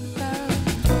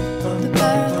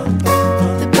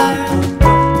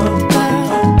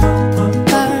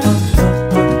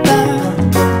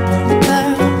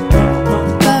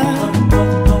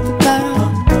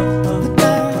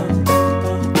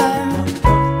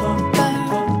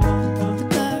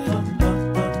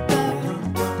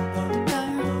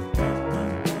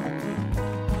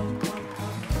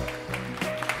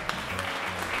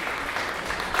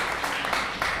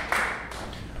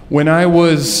 When I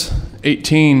was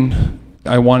 18,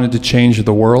 I wanted to change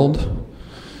the world.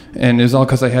 And it was all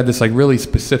because I had this really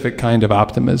specific kind of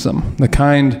optimism. The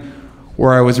kind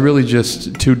where I was really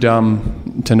just too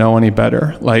dumb to know any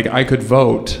better. I could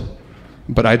vote,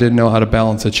 but I didn't know how to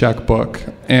balance a checkbook.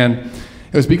 And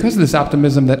it was because of this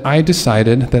optimism that I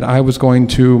decided that I was going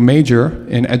to major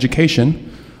in education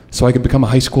so I could become a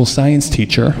high school science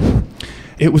teacher.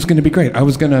 It was going to be great. I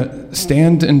was going to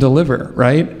stand and deliver,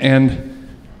 right? And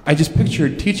I just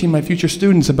pictured teaching my future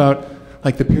students about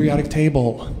the periodic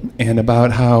table and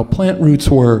about how plant roots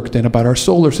worked and about our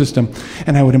solar system.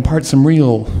 And I would impart some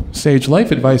real sage life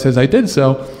advice as I did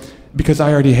so, because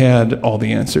I already had all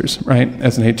the answers, right,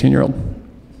 as an 18-year-old.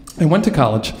 I went to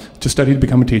college to study to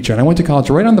become a teacher, and I went to college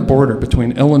right on the border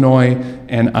between Illinois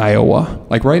and Iowa,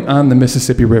 right on the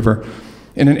Mississippi River,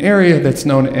 in an area that's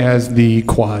known as the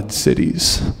Quad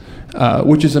Cities.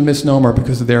 which is a misnomer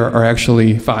because there are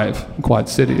actually 5 Quad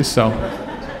Cities, so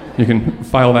you can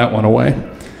file that one away.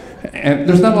 And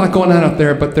there's not a lot going on out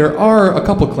there, but there are a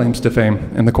couple claims to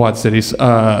fame in the Quad Cities.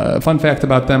 Fun fact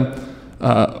about them,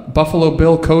 Buffalo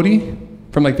Bill Cody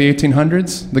from like the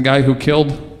 1800s, the guy who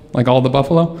killed like all the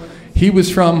buffalo, he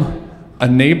was from a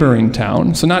neighboring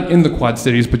town, so not in the Quad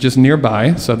Cities, but just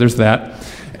nearby, so there's that.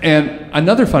 And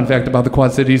another fun fact about the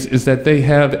Quad Cities is that they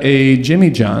have a Jimmy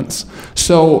John's.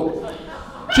 So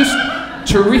just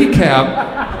to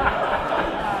recap,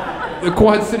 the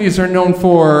Quad Cities are known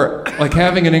for like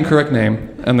having an incorrect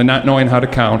name and then not knowing how to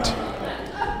count,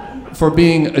 for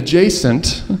being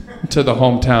adjacent to the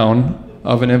hometown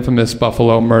of an infamous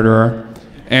Buffalo murderer,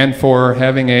 and for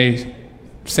having a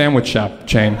sandwich shop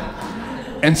chain.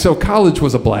 And so college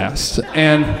was a blast.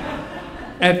 And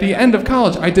at the end of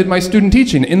college, I did my student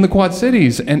teaching in the Quad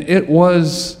Cities, and it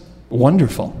was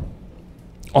wonderful.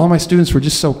 All my students were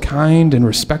just so kind and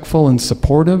respectful and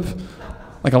supportive.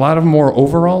 Like a lot of them wore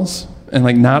overalls, and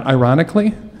like not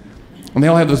ironically. And they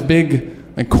all had those big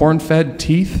like corn-fed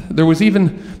teeth. There was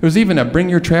even a bring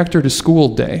your tractor to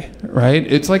school day, right?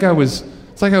 It's like I was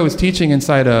teaching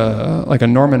inside a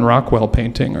Norman Rockwell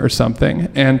painting or something.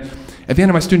 And at the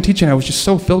end of my student teaching, I was just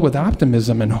so filled with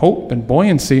optimism and hope and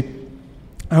buoyancy.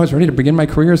 I was ready to begin my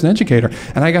career as an educator.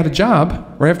 And I got a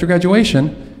job right after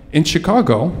graduation in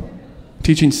Chicago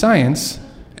teaching science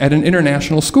at an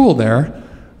international school there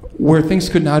where things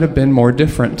could not have been more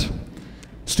different.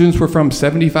 Students were from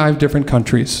 75 different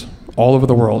countries all over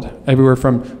the world, everywhere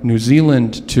from New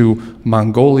Zealand to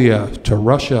Mongolia to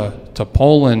Russia to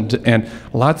Poland, and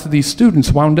lots of these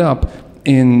students wound up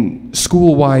in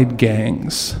school-wide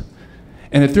gangs.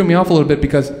 And it threw me off a little bit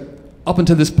because up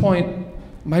until this point,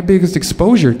 my biggest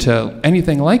exposure to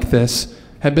anything like this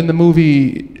had been the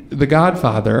movie The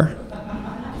Godfather.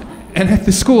 And at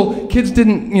the school, kids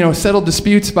didn't, settle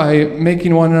disputes by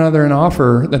making one another an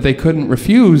offer that they couldn't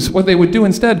refuse. What they would do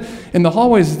instead in the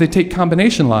hallways is they'd take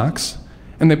combination locks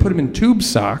and they put them in tube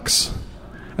socks,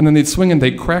 and then they'd swing and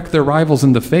they'd crack their rivals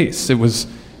in the face. It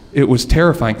was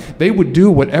terrifying. They would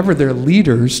do whatever their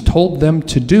leaders told them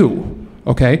to do,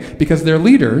 okay? Because their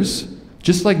leaders,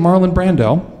 just like Marlon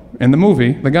Brando in the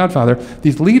movie The Godfather,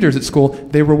 these leaders at school,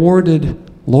 they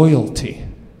rewarded loyalty.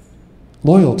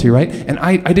 Loyalty, right? And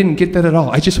I didn't get that at all.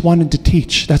 I just wanted to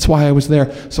teach. That's why I was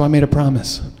there. So I made a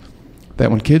promise that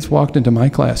when kids walked into my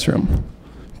classroom,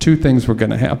 2 things were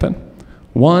going to happen.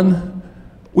 1,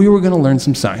 we were going to learn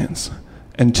some science.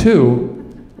 And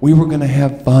 2, we were going to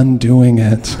have fun doing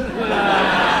it.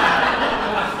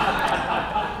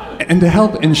 And to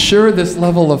help ensure this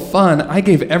level of fun, I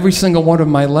gave every single one of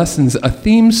my lessons a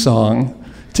theme song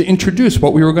to introduce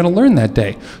what we were going to learn that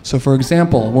day. So for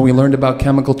example, when we learned about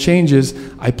chemical changes,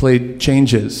 I played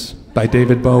Changes by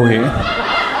David Bowie.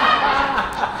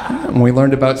 When we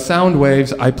learned about sound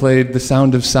waves, I played The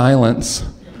Sound of Silence.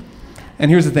 And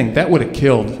here's the thing, that would have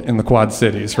killed in the Quad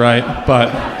Cities, right?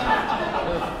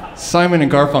 But Simon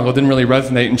and Garfunkel didn't really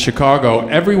resonate in Chicago.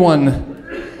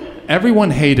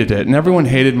 Everyone hated it, and everyone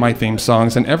hated my theme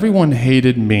songs, and everyone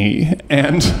hated me.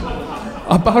 And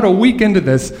about a week into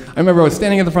this, I remember I was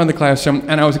standing in the front of the classroom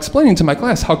and I was explaining to my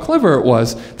class how clever it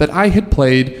was that I had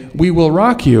played We Will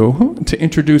Rock You to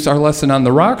introduce our lesson on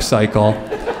the rock cycle.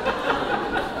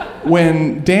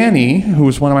 When Danny, who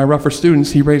was one of my rougher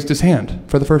students, he raised his hand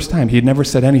for the first time. He had never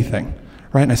said anything,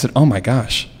 right? And I said, oh my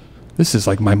gosh, this is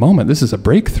like my moment. This is a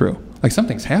breakthrough. Like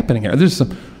something's happening here. There's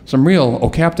some real, oh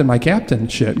Captain, my Captain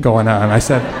shit going on. I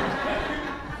said,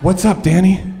 what's up,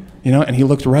 Danny? And he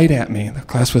looked right at me. The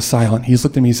class was silent. He just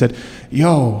looked at me and said,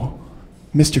 yo,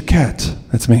 Mr. Kett.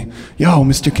 That's me. Yo,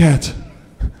 Mr. Kett.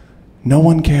 No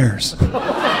one cares.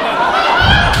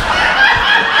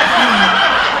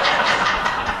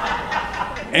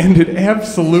 And it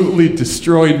absolutely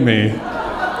destroyed me.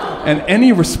 And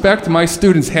any respect my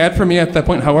students had for me at that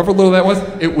point, however little that was,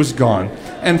 it was gone.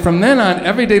 And from then on,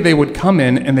 every day they would come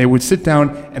in and they would sit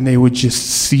down and they would just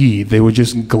seethe. They would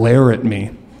just glare at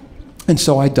me. And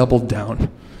so I doubled down.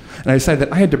 And I decided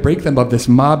that I had to break them of this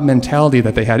mob mentality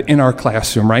that they had in our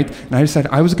classroom, right? And I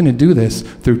decided I was going to do this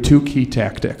through 2 key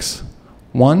tactics.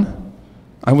 1,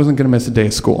 I wasn't going to miss a day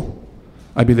of school.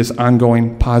 I'd be this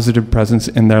ongoing positive presence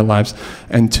in their lives.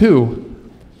 And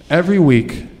 2, every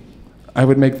week, I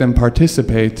would make them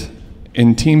participate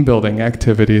in team building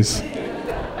activities.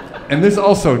 And this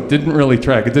also didn't really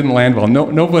track. It didn't land well.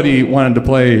 Nobody wanted to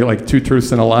play like 2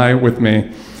 truths and a lie with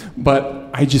me. But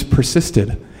I just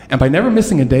persisted. And by never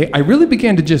missing a day, I really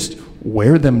began to just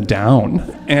wear them down.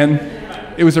 And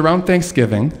it was around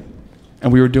Thanksgiving,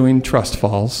 and we were doing trust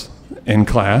falls in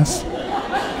class.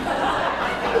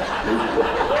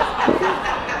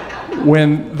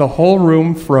 when the whole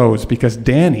room froze because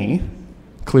Danny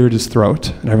cleared his throat,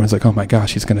 and everyone's like, oh my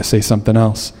gosh, he's going to say something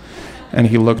else. And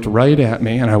he looked right at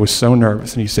me, and I was so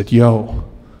nervous, and he said, yo,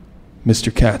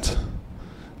 Mr. Kett,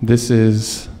 this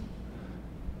is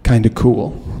kind of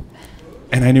cool.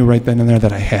 And I knew right then and there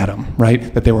that I had them,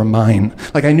 right? That they were mine.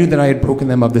 Like, I knew that I had broken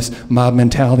them of this mob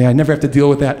mentality. I'd never have to deal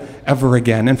with that ever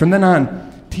again. And from then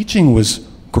on, teaching was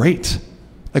great.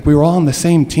 Like, we were all on the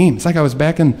same team. It's like I was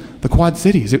back in the Quad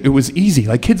Cities. It was easy.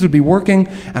 Like, kids would be working,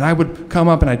 and I would come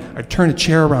up, and I'd turn a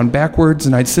chair around backwards,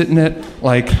 and I'd sit in it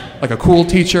like a cool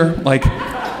teacher, like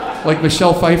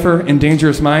Michelle Pfeiffer in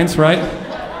Dangerous Minds, right?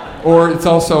 Or it's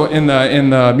also in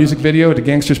the music video to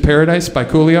Gangster's Paradise by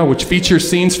Coolio, which features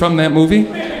scenes from that movie,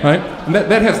 right? And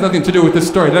that has nothing to do with this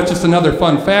story. That's just another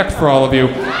fun fact for all of you.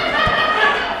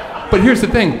 But here's the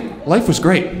thing. Life was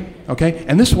great, okay?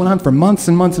 And this went on for months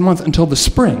and months and months until the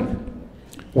spring,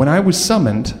 when I was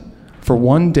summoned for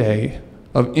one day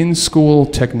of in-school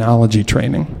technology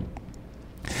training.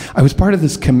 I was part of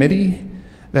this committee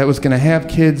that was going to have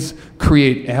kids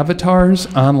create avatars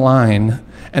online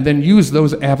and then use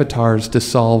those avatars to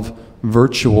solve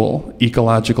virtual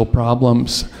ecological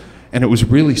problems. And it was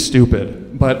really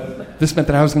stupid. But this meant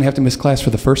that I was going to have to miss class for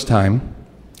the first time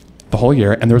the whole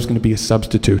year, and there was going to be a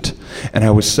substitute. And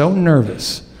I was so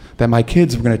nervous that my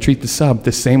kids were going to treat the sub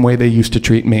the same way they used to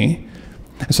treat me.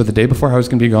 And so the day before I was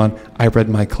going to be gone, I read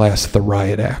my class the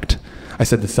riot act. I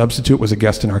said the substitute was a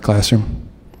guest in our classroom.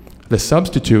 The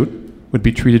substitute would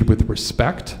be treated with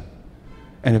respect,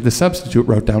 and if the substitute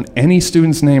wrote down any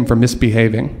student's name for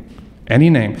misbehaving, any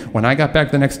name, when I got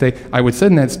back the next day, I would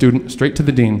send that student straight to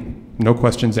the dean, no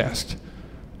questions asked.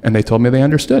 And they told me they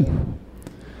understood.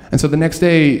 And so the next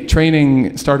day,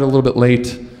 training started a little bit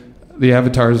late. The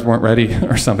avatars weren't ready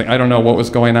or something. I don't know what was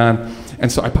going on.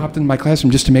 And so I popped into my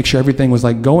classroom just to make sure everything was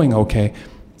like going okay.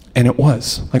 And it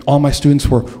was. Like, all my students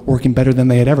were working better than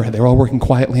they had ever had. They were all working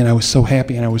quietly, and I was so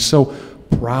happy, and I was so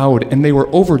proud, and they were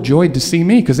overjoyed to see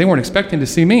me because they weren't expecting to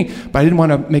see me, but I didn't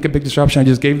want to make a big disruption. I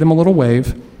just gave them a little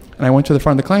wave, and I went to the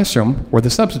front of the classroom where the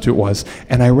substitute was,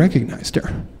 and I recognized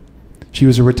her. She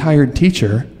was a retired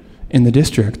teacher in the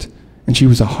district, and she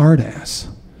was a hard ass.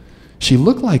 She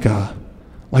looked like a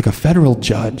federal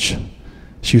judge.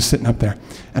 She was sitting up there,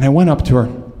 and I went up to her.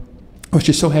 I was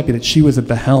just so happy that she was at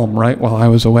the helm, right, while I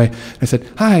was away. I said,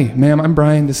 hi, ma'am, I'm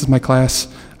Brian. This is my class.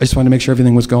 I just wanted to make sure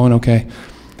everything was going okay.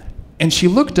 And she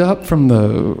looked up from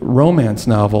the romance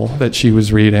novel that she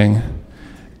was reading,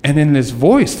 and in this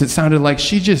voice that sounded like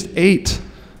she just ate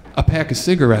a pack of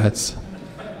cigarettes,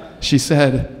 she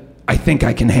said, I think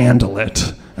I can handle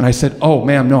it. And I said, oh,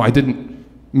 ma'am, no, I didn't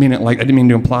mean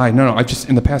to imply. No,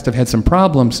 in the past I've had some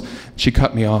problems. She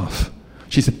cut me off.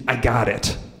 She said, I got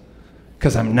it,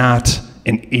 because I'm not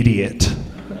an idiot.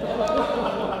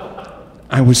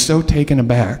 I was so taken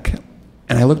aback.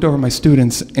 And I looked over my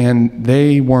students, and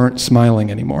they weren't smiling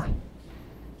anymore.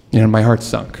 My heart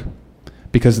sunk,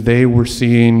 because they were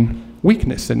seeing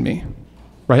weakness in me,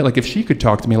 right? Like, if she could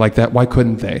talk to me like that, why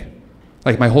couldn't they?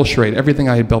 Like, my whole charade, everything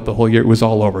I had built the whole year, it was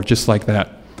all over, just like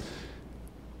that.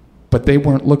 But they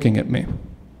weren't looking at me.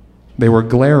 They were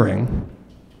glaring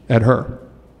at her.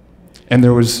 And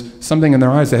there was something in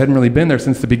their eyes that hadn't really been there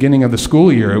since the beginning of the school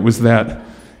year. It was that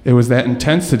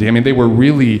intensity. I mean, they were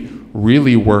really,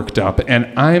 really worked up.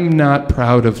 And I'm not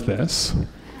proud of this,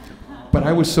 but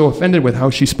I was so offended with how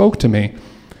she spoke to me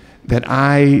that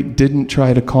I didn't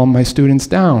try to calm my students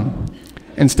down.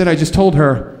 Instead, I just told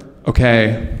her,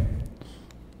 okay,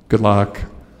 good luck.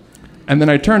 And then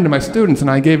I turned to my students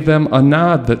and I gave them a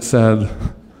nod that said,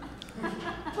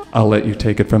 I'll let you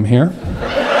take it from here.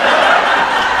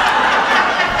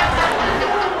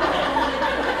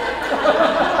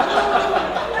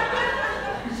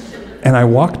 And I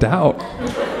walked out.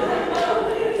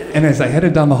 And as I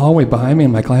headed down the hallway behind me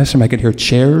in my classroom, I could hear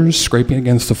chairs scraping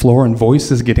against the floor and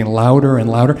voices getting louder and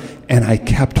louder. And I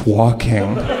kept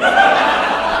walking.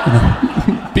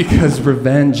 Because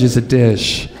revenge is a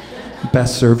dish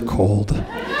best served cold.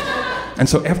 And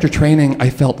so after training, I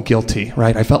felt guilty,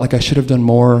 right? I felt like I should have done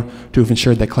more to have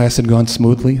ensured that class had gone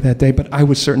smoothly that day, but I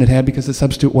was certain it had because the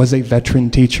substitute was a veteran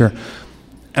teacher.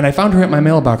 And I found her at my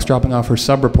mailbox dropping off her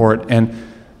sub-report, and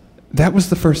that was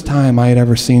the first time I had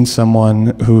ever seen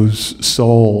someone whose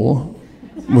soul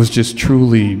was just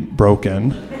truly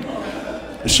broken.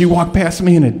 She walked past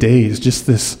me in a daze, just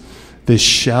this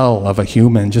shell of a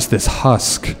human, just this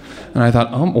husk. And I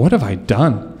thought, what have I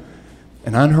done?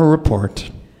 And on her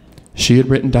report, she had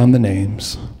written down the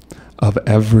names of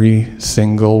every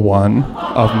single one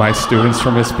of my students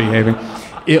for misbehaving.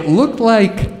 It looked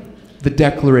like the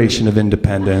Declaration of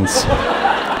Independence.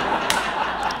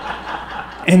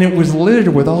 And it was littered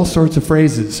with all sorts of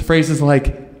phrases. Phrases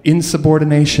like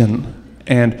insubordination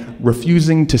and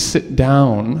refusing to sit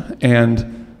down,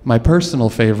 and my personal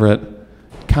favorite,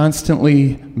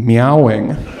 constantly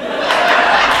meowing.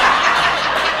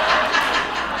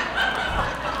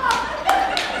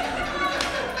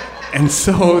 And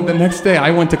so the next day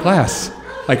I went to class,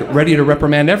 like ready to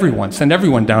reprimand everyone, send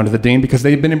everyone down to the dean because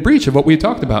they'd been in breach of what we had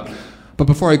talked about. But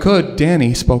before I could,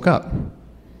 Danny spoke up.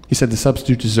 He said the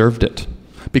substitute deserved it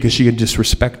because she had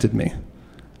disrespected me.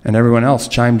 And everyone else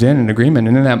chimed in agreement.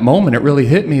 And in that moment, it really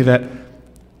hit me that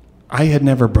I had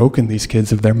never broken these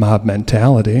kids of their mob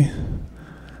mentality.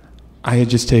 I had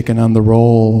just taken on the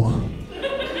role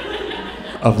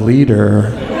of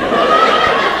leader.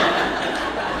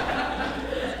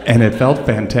 And it felt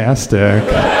fantastic.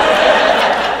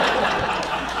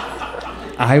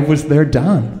 I was their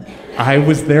Don. I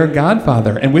was their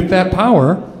godfather. And with that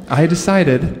power, I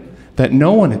decided that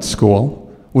no one at school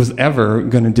was ever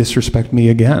going to disrespect me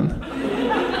again.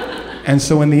 And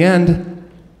so in the end,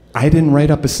 I didn't write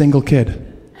up a single kid.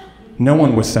 No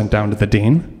one was sent down to the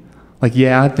dean. Like,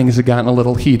 yeah, things had gotten a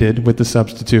little heated with the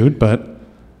substitute, but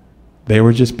they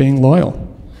were just being loyal.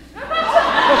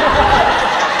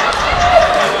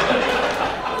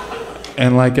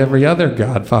 And like every other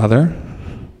godfather,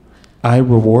 I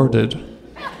rewarded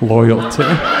loyalty.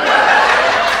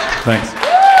 Thanks.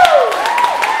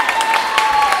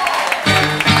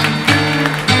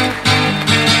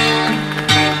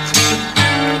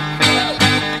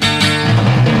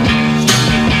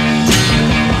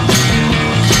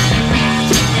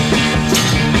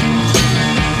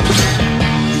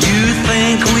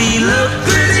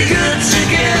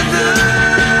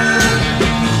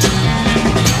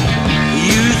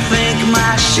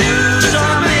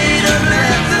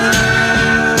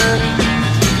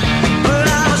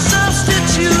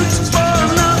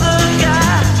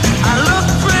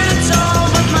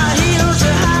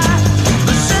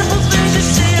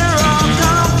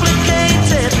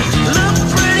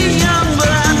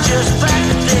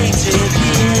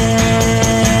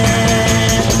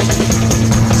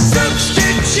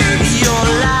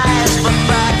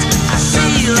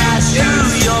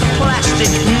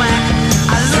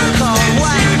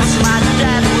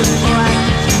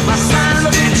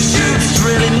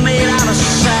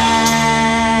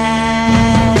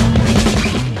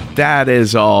 That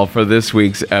is all for this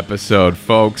week's episode,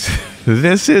 folks.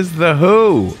 This is The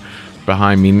Who.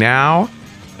 Behind me now,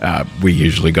 we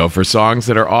usually go for songs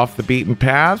that are off the beaten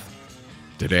path.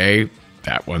 Today,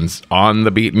 that one's on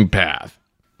the beaten path.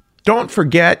 Don't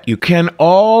forget, you can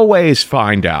always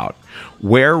find out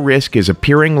where Risk is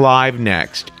appearing live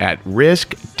next at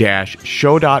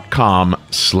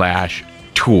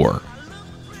risk-show.com/tour.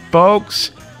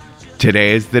 Folks,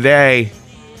 today is the day.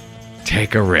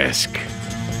 Take a risk.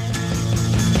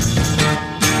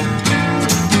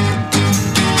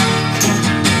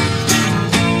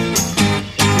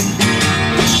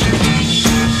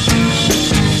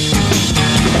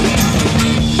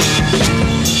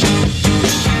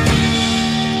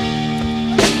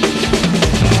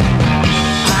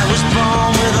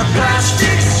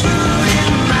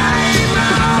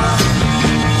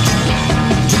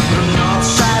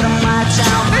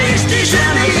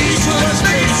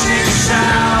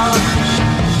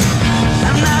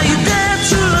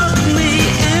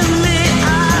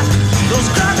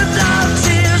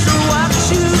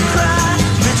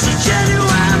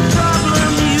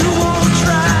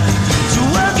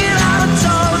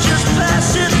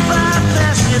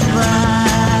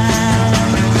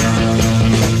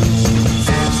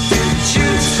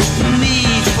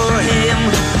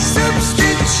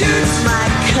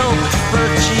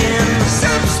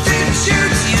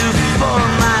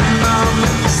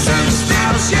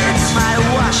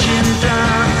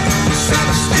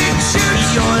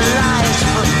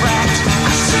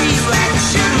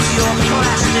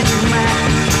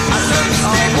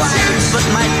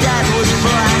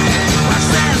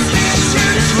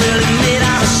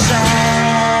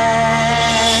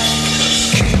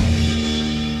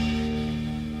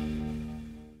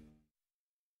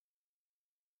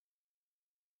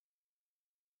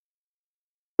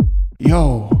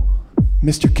 Yo,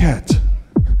 Mr. Cat,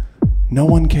 no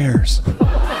one cares.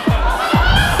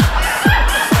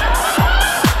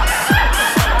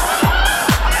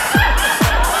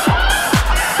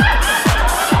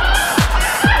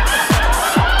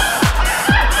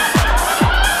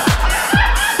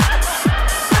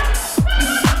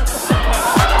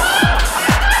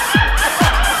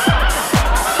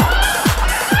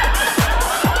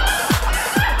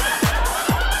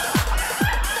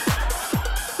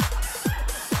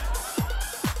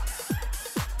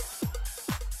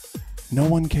 No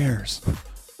one cares.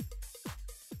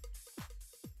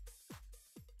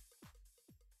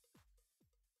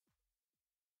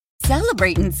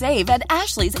 Celebrate and save at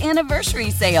Ashley's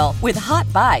Anniversary Sale. With Hot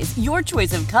Buys, your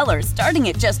choice of colors starting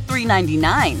at just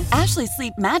 $3.99. Ashley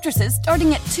Sleep mattresses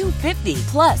starting at $2.50.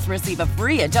 Plus, receive a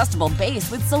free adjustable base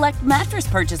with select mattress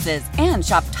purchases. And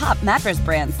shop top mattress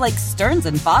brands like Stearns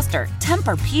 & Foster,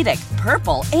 Tempur-Pedic,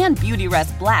 Purple, and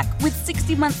Beautyrest Black with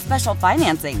 60-month special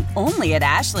financing. Only at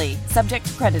Ashley. Subject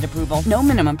to credit approval. No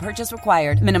minimum purchase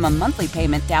required. Minimum monthly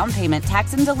payment, down payment,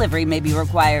 tax, and delivery may be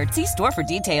required. See store for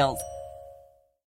details.